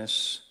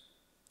witness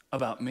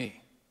about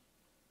me.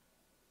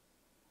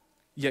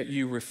 Yet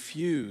you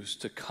refuse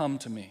to come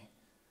to me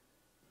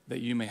that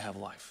you may have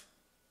life.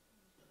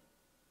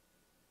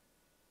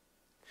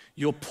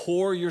 You'll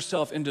pour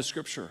yourself into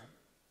Scripture.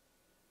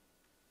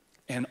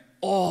 And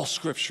all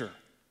Scripture,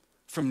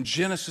 from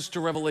Genesis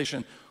to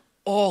Revelation,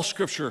 all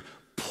Scripture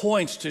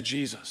points to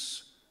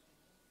Jesus.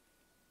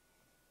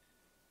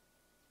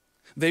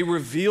 They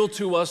reveal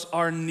to us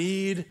our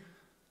need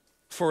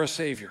for a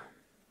Savior.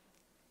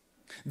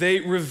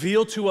 They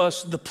reveal to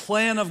us the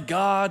plan of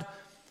God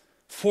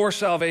for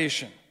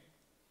salvation.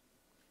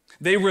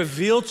 They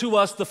reveal to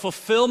us the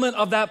fulfillment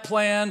of that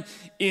plan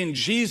in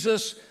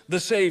Jesus the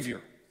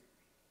Savior.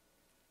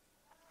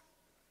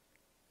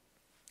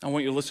 I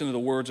want you to listen to the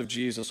words of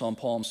Jesus on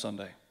Palm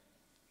Sunday.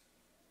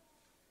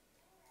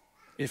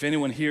 If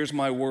anyone hears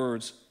my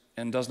words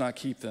and does not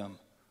keep them,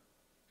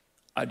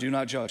 I do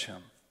not judge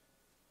him.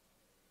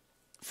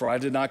 For I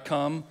did not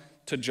come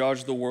to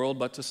judge the world,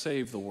 but to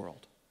save the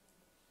world.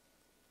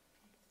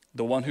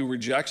 The one who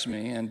rejects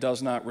me and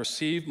does not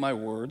receive my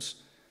words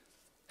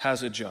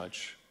has a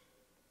judge.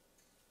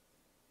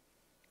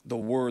 The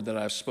word that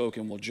I have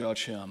spoken will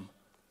judge him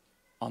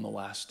on the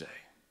last day.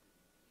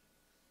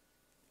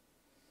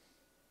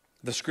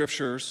 The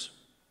Scriptures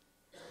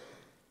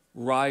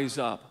rise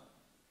up.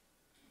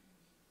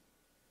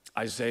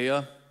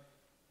 Isaiah,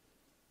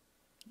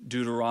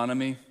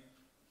 Deuteronomy.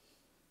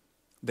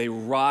 They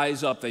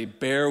rise up, they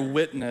bear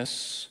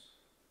witness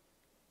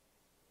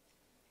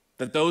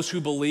that those who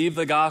believe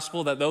the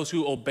gospel, that those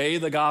who obey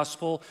the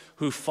gospel,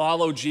 who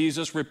follow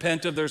Jesus,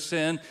 repent of their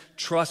sin,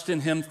 trust in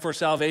him for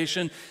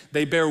salvation,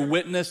 they bear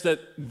witness that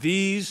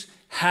these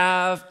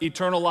have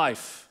eternal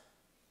life.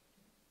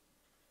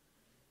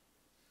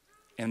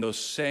 And those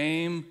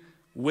same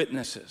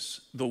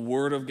witnesses, the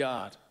Word of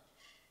God,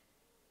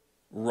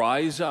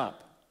 rise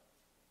up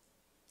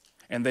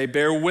and they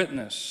bear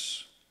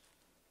witness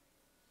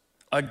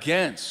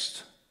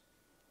against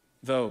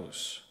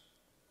those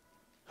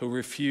who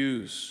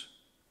refuse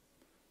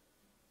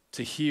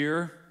to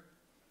hear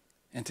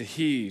and to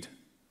heed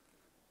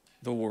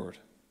the Word.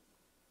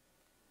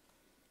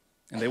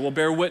 And they will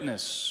bear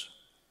witness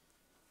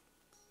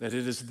that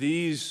it is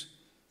these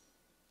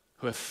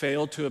who have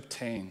failed to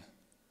obtain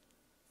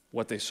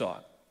what they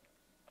sought.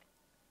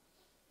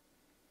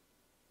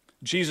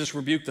 Jesus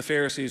rebuked the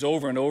Pharisees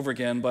over and over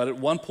again, but at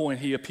one point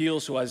he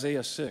appeals to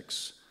Isaiah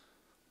 6,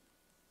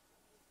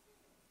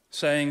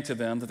 saying to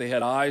them that they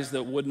had eyes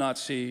that would not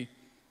see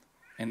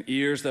and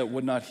ears that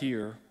would not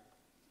hear,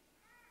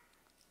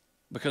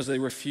 because they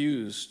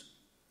refused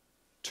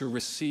to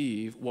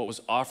receive what was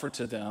offered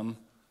to them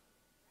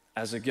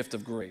as a gift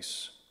of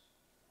grace.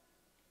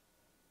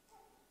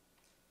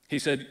 He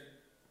said,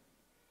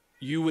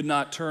 "You would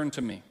not turn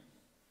to me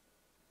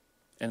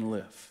and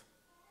live."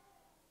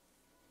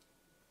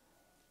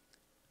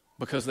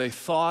 Because they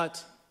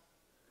thought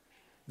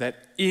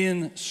that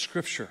in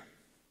Scripture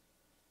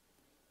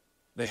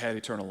they had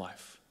eternal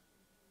life.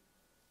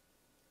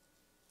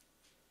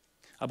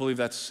 I believe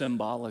that's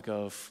symbolic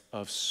of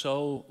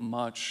so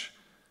much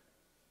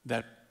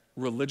that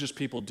religious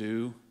people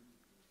do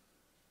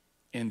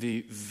in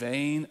the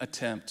vain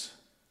attempt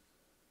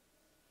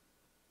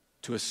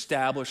to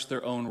establish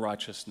their own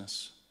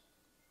righteousness.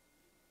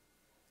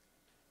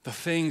 The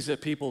things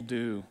that people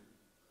do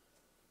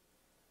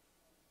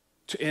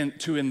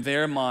to in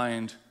their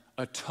mind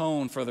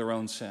atone for their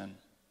own sin.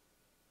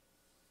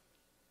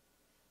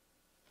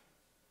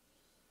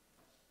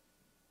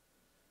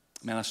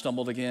 Man, I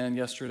stumbled again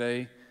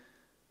yesterday.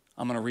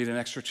 I'm going to read an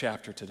extra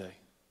chapter today.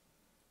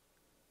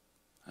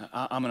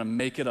 I'm going to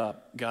make it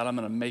up. God, I'm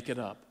going to make it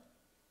up.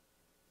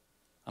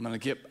 I'm going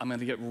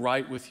to get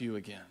right with you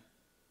again.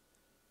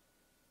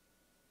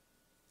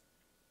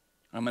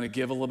 I'm going to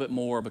give a little bit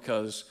more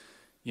because,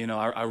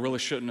 I really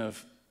shouldn't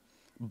have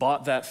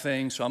bought that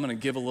thing, so I'm going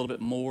to give a little bit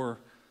more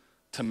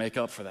to make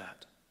up for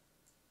that.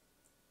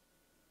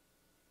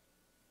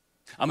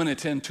 I'm going to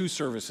attend 2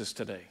 services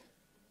today,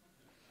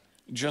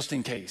 just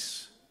in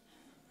case.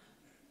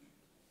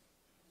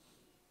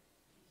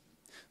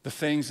 The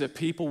things that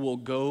people will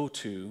go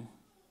to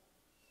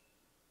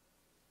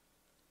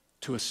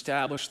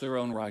establish their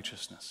own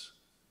righteousness,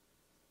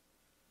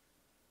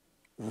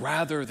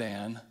 rather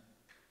than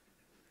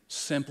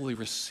simply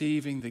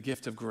receiving the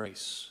gift of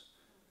grace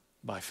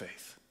by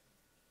faith.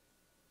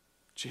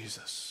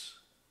 Jesus,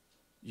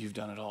 you've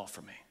done it all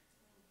for me.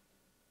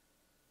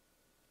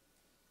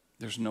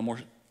 There's no more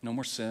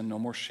sin, no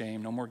more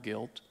shame, no more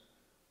guilt.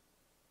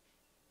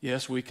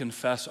 Yes, we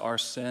confess our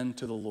sin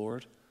to the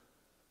Lord.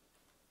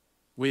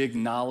 We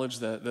acknowledge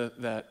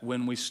that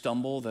when we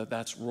stumble,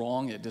 that's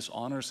wrong, it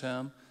dishonors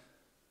him.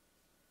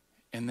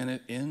 And then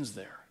it ends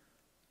there.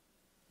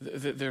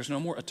 There's no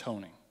more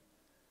atoning.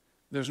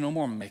 There's no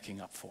more making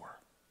up for.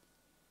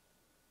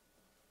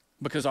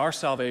 Because our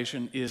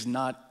salvation is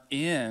not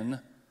in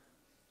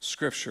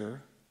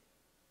Scripture.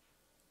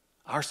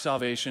 Our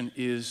salvation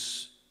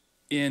is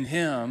in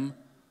him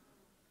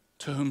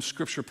to whom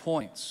Scripture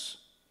points.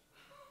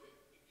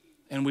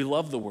 And we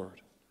love the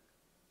Word.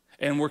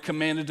 And we're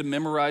commanded to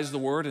memorize the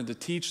Word and to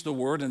teach the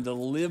Word and to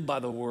live by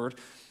the Word,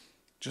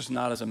 just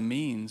not as a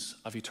means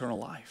of eternal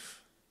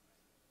life.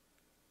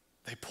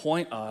 They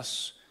point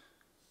us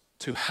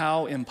to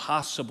how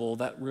impossible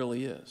that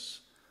really is.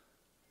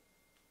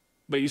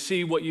 But you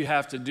see, what you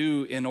have to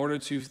do in order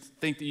to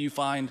think that you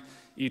find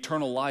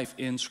eternal life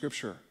in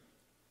Scripture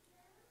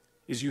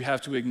is you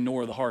have to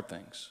ignore the hard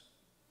things.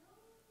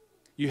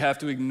 You have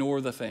to ignore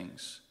the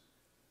things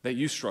that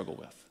you struggle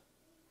with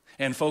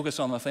and focus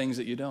on the things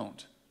that you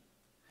don't.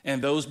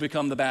 And those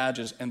become the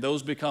badges, and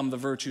those become the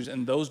virtues,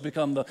 and those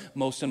become the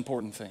most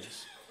important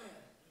things.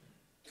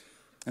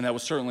 And that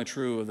was certainly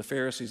true of the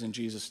Pharisees in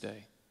Jesus'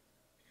 day.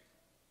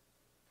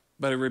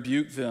 But he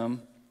rebuked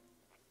them,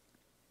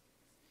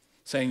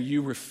 saying,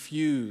 "You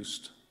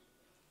refused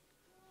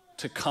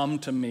to come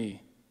to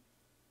me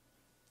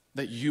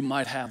that you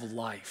might have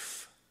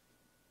life."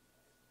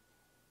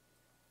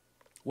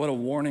 What a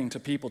warning to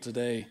people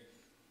today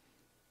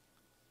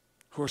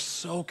who are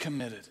so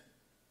committed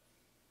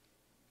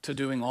to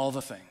doing all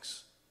the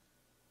things.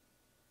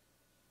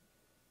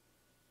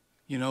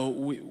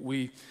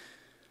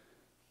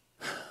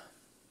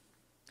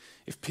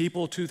 If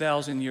people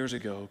 2,000 years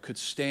ago could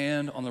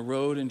stand on the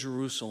road in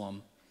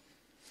Jerusalem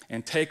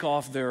and take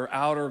off their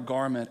outer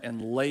garment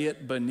and lay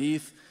it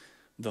beneath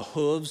the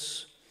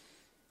hooves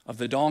of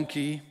the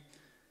donkey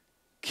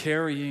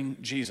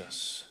carrying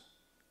Jesus,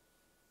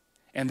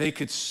 and they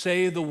could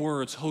say the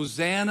words,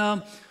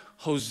 Hosanna,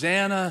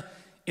 Hosanna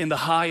in the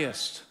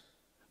highest.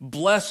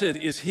 Blessed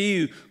is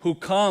he who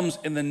comes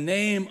in the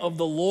name of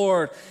the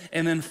Lord.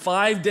 And then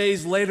 5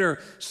 days later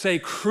say,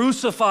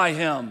 crucify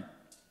him.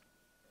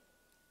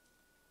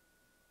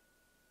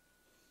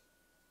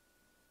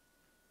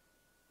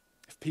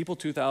 If people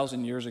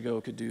 2,000 years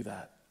ago could do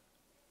that,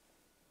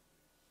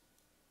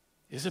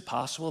 is it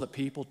possible that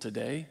people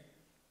today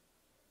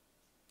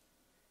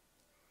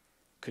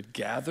could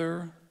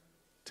gather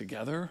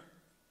together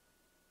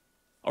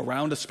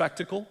around a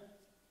spectacle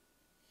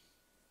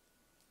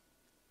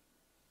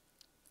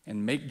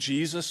and make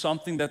Jesus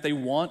something that they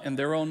want in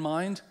their own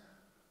mind?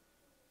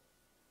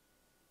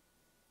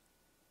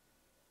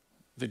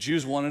 The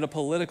Jews wanted a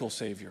political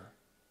savior.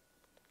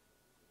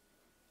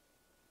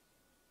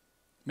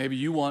 Maybe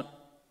you want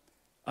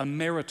a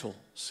marital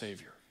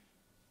savior,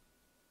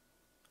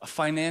 a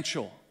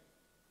financial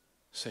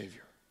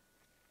savior,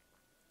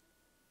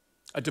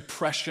 a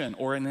depression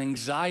or an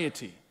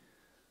anxiety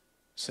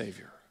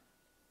savior.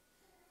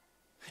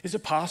 Is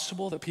it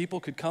possible that people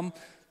could come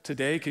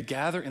today, could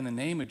gather in the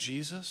name of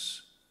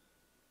Jesus,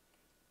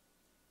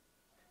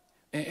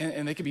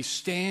 and they could be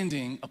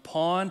standing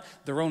upon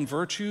their own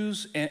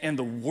virtues, and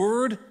the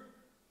Word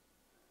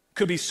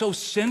could be so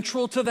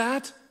central to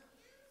that?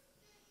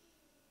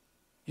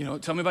 You know,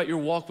 tell me about your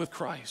walk with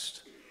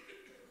Christ.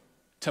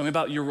 Tell me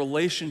about your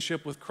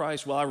relationship with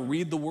Christ. Well, I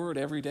read the Word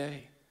every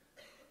day.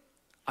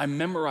 I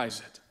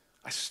memorize it.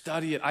 I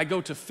study it. I go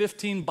to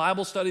 15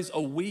 Bible studies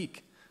a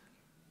week.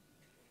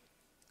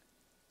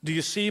 Do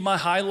you see my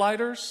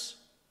highlighters?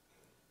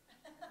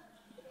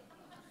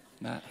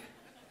 Nah.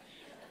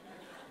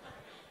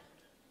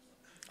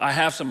 I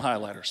have some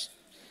highlighters.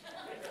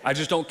 I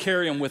just don't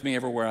carry them with me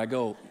everywhere I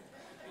go.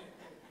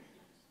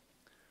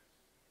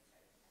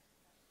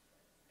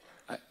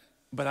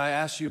 But I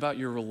ask you about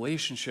your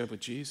relationship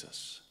with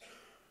Jesus.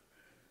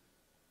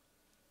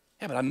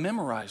 Yeah, but I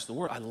memorize the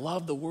Word. I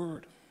love the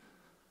Word.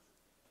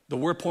 The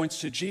Word points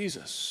to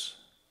Jesus.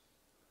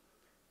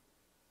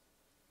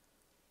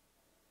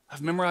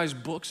 I've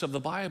memorized books of the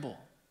Bible.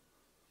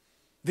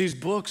 These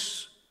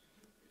books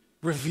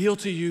reveal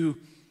to you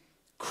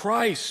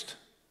Christ.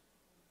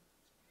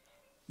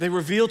 They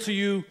reveal to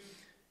you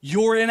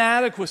your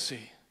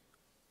inadequacy.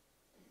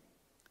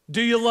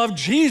 Do you love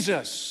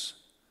Jesus?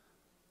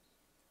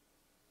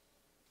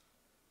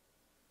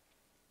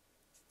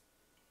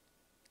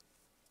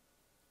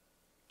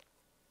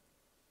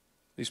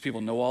 These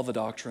people know all the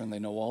doctrine, they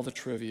know all the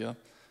trivia,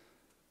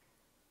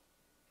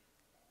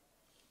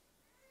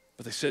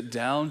 but they sit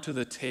down to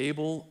the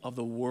table of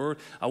the Word.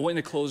 I want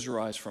you to close your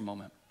eyes for a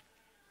moment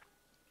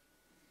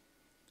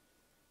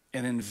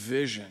and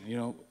envision. You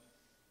know,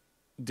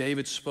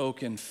 David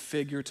spoke in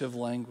figurative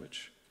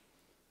language,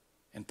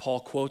 and Paul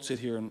quotes it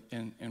here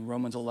in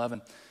Romans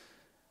 11.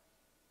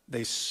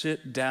 They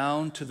sit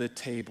down to the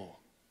table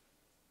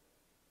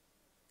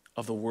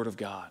of the Word of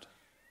God.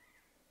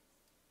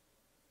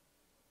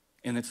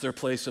 And it's their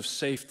place of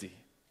safety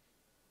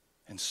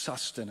and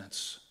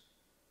sustenance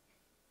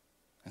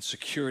and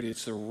security.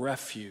 It's their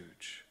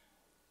refuge.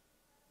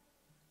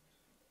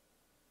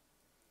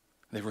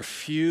 They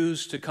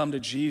refuse to come to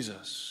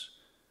Jesus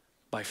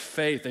by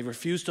faith. They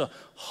refuse to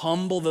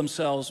humble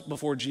themselves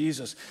before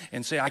Jesus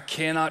and say, I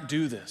cannot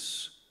do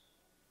this.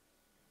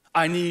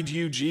 I need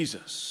you,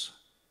 Jesus.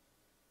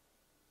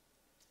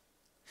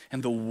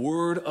 And the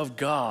Word of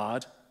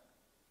God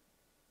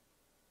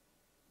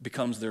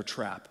becomes their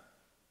trap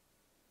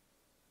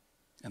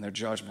and their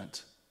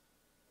judgment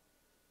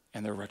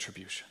and their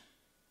retribution.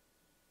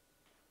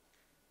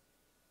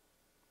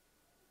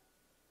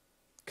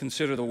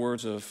 Consider the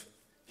words of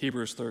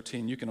Hebrews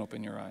 13. You can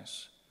open your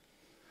eyes.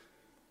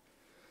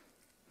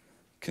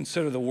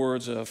 Consider the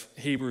words of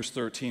Hebrews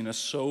 13, a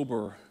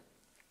sober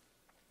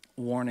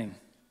warning.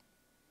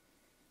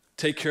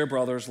 Take care,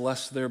 brothers,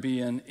 lest there be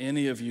in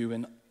any of you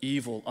an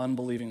evil,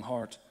 unbelieving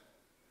heart,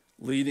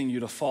 leading you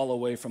to fall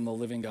away from the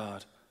living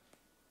God.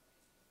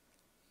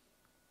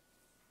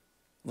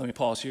 Let me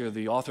pause here.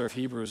 The author of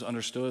Hebrews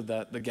understood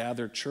that the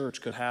gathered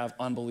church could have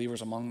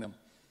unbelievers among them.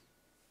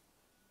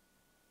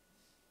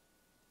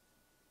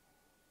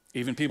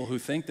 Even people who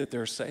think that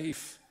they're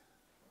safe.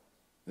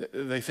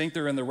 They think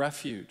they're in the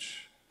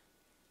refuge.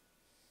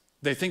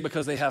 They think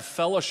because they have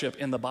fellowship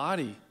in the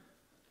body.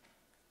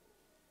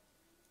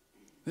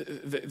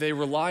 They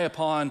rely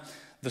upon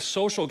the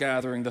social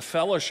gathering, the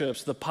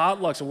fellowships, the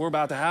potlucks, and we're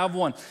about to have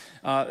one.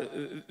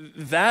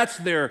 That's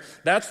their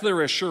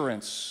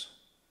assurance.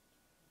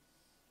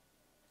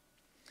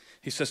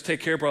 He says, take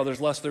care, brothers,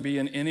 lest there be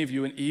in any of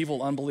you an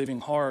evil,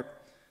 unbelieving heart,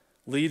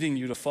 leading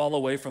you to fall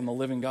away from the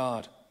living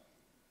God.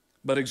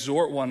 But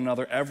exhort one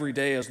another every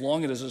day, as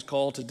long as it is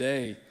called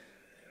today,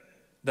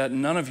 that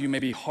none of you may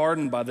be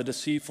hardened by the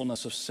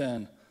deceitfulness of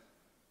sin.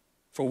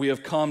 For we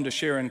have come to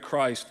share in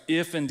Christ,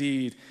 if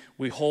indeed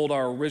we hold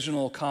our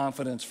original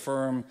confidence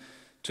firm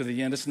to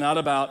the end. It's not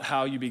about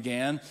how you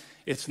began.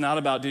 It's not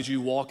about did you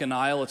walk an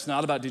aisle. It's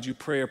not about did you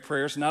pray a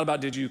prayer. It's not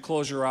about did you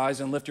close your eyes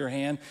and lift your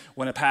hand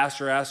when a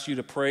pastor asks you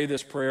to pray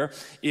this prayer.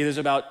 It is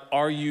about,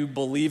 are you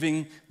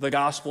believing the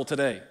gospel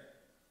today?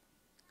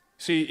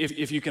 See,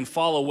 if you can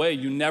fall away,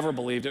 you never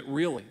believed it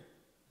really.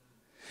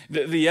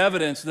 The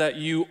evidence that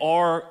you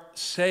are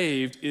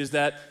saved is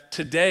that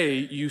today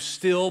you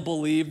still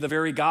believe the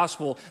very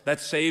gospel that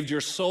saved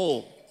your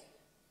soul.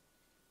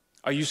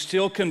 Are you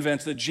still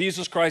convinced that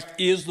Jesus Christ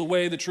is the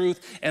way, the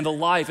truth, and the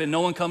life, and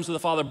no one comes to the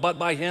Father but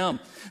by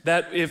him?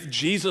 That if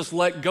Jesus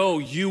let go,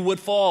 you would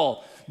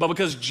fall. But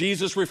because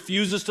Jesus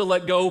refuses to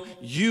let go,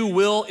 you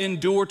will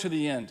endure to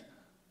the end.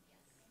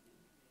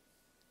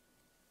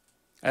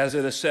 As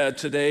it is said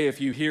today, if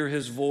you hear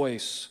his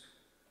voice,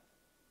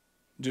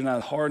 do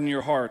not harden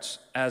your hearts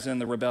as in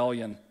the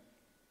rebellion.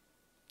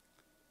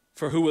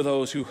 For who were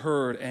those who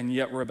heard and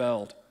yet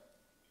rebelled?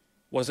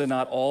 Was it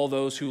not all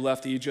those who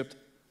left Egypt,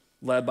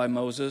 led by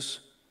Moses?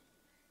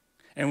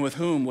 And with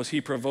whom was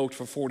he provoked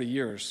for 40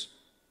 years?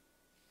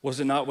 Was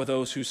it not with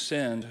those who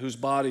sinned, whose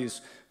bodies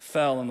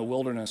fell in the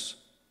wilderness?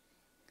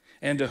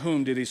 And to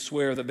whom did he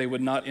swear that they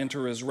would not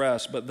enter his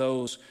rest, but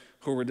those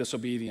who were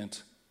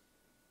disobedient?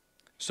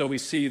 So we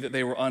see that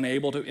they were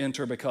unable to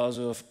enter because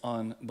of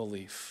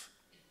unbelief.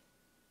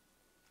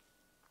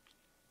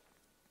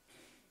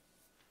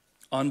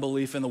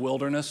 Unbelief in the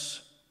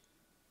wilderness.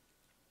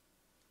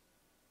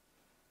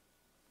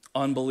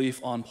 Unbelief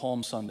on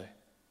Palm Sunday.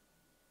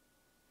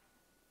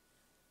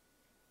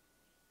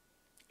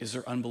 Is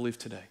there unbelief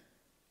today?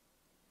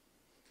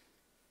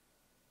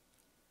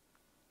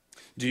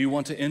 Do you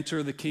want to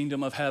enter the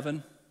kingdom of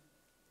heaven?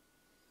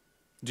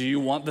 Do you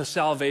want the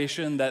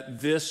salvation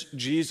that this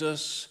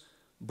Jesus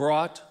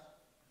brought?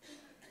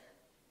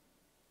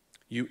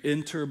 You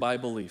enter by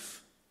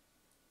belief.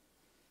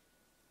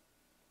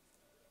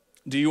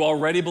 Do you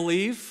already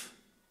believe?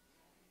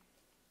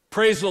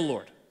 Praise the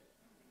Lord.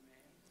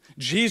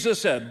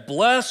 Jesus said,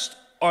 blessed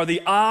are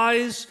the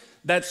eyes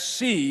that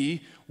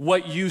see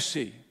what you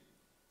see.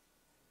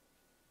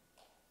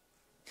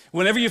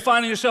 Whenever you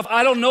find in yourself,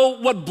 I don't know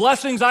what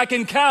blessings I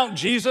can count,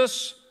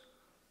 Jesus.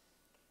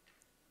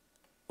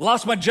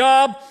 Lost my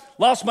job,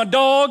 lost my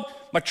dog,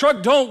 my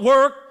truck don't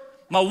work,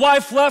 my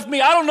wife left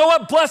me, I don't know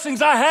what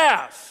blessings I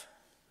have.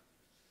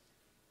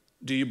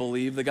 Do you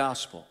believe the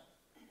gospel?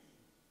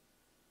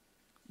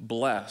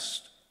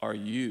 Blessed are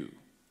you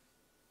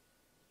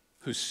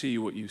who see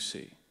what you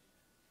see.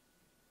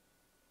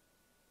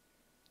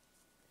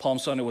 Palm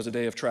Sunday was a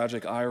day of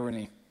tragic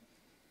irony.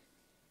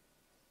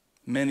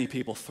 Many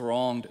people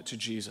thronged to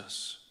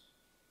Jesus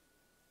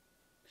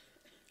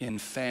in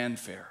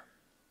fanfare,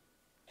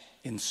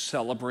 in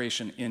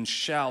celebration, in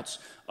shouts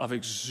of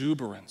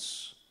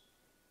exuberance.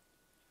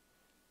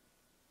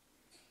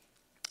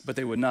 But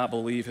they would not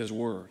believe his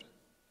word.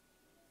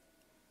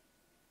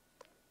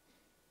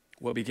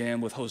 What began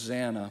with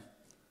Hosanna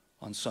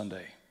on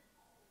Sunday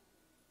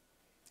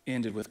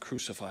ended with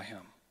crucify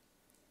him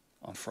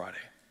on Friday.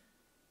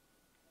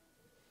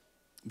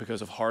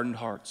 Because of hardened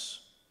hearts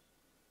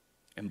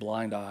and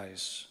blind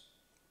eyes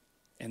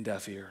and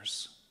deaf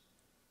ears.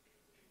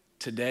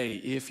 Today,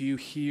 if you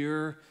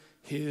hear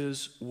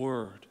his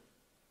word,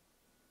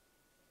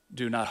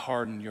 do not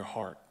harden your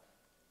heart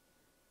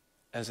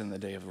as in the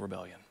day of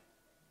rebellion.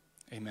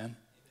 Amen.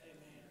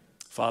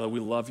 Father,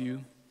 we love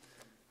you.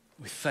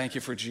 We thank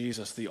you for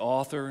Jesus, the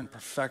author and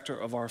perfecter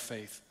of our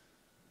faith.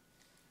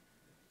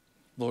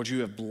 Lord, you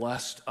have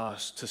blessed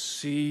us to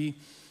see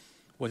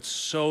what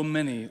so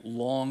many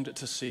longed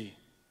to see,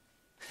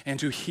 and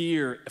to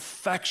hear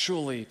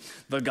effectually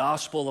the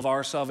gospel of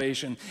our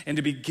salvation, and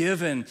to be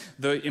given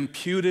the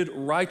imputed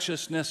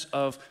righteousness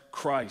of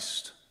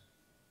Christ.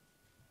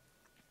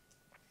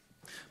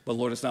 But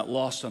Lord, it's not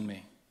lost on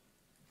me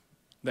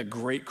that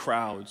great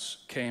crowds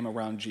came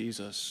around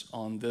Jesus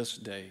on this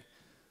day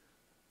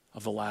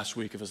of the last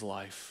week of his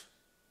life.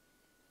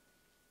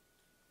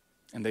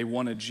 And they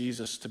wanted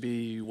Jesus to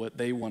be what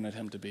they wanted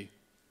him to be.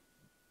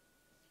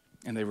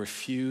 And they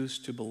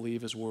refused to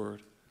believe his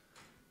word.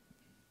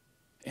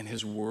 And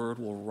his word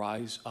will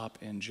rise up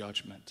in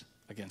judgment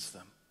against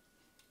them.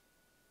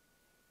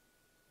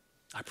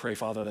 I pray,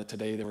 Father, that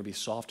today there would be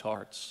soft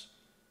hearts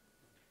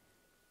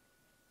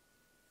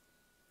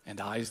and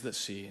eyes that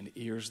see and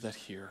ears that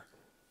hear.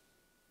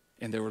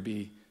 And there would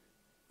be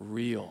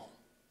real,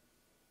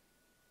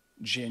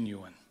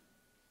 genuine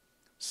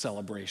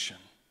celebration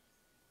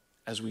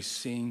as we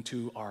sing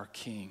to our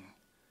King,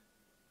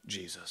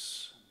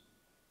 Jesus.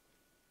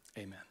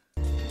 Amen.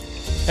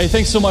 Hey,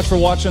 thanks so much for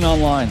watching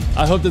online.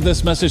 I hope that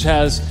this message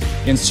has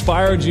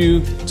inspired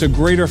you to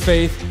greater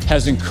faith,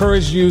 has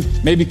encouraged you,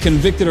 maybe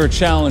convicted or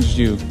challenged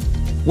you.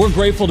 We're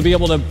grateful to be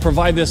able to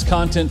provide this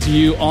content to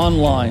you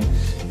online,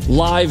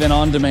 live and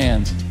on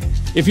demand.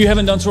 If you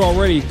haven't done so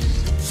already,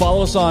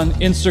 follow us on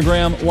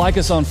Instagram, like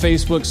us on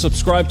Facebook,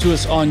 subscribe to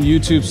us on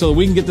YouTube so that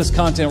we can get this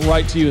content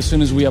right to you as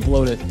soon as we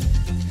upload it.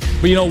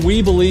 But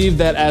we believe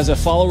that as a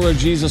follower of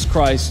Jesus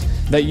Christ,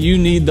 that you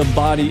need the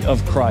body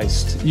of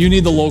Christ. You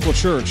need the local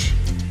church.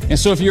 And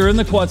so if you're in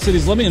the Quad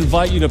Cities, let me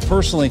invite you to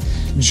personally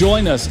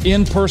join us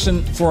in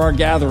person for our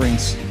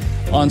gatherings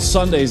on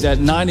Sundays at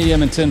 9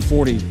 a.m. and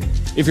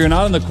 10:40. If you're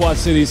not in the Quad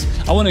Cities,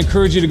 I want to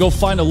encourage you to go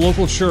find a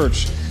local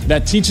church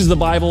that teaches the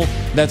Bible,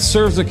 that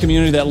serves the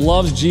community, that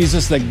loves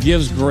Jesus, that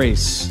gives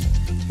grace.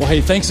 Well,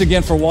 hey, thanks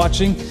again for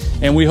watching,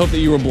 and we hope that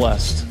you were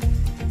blessed.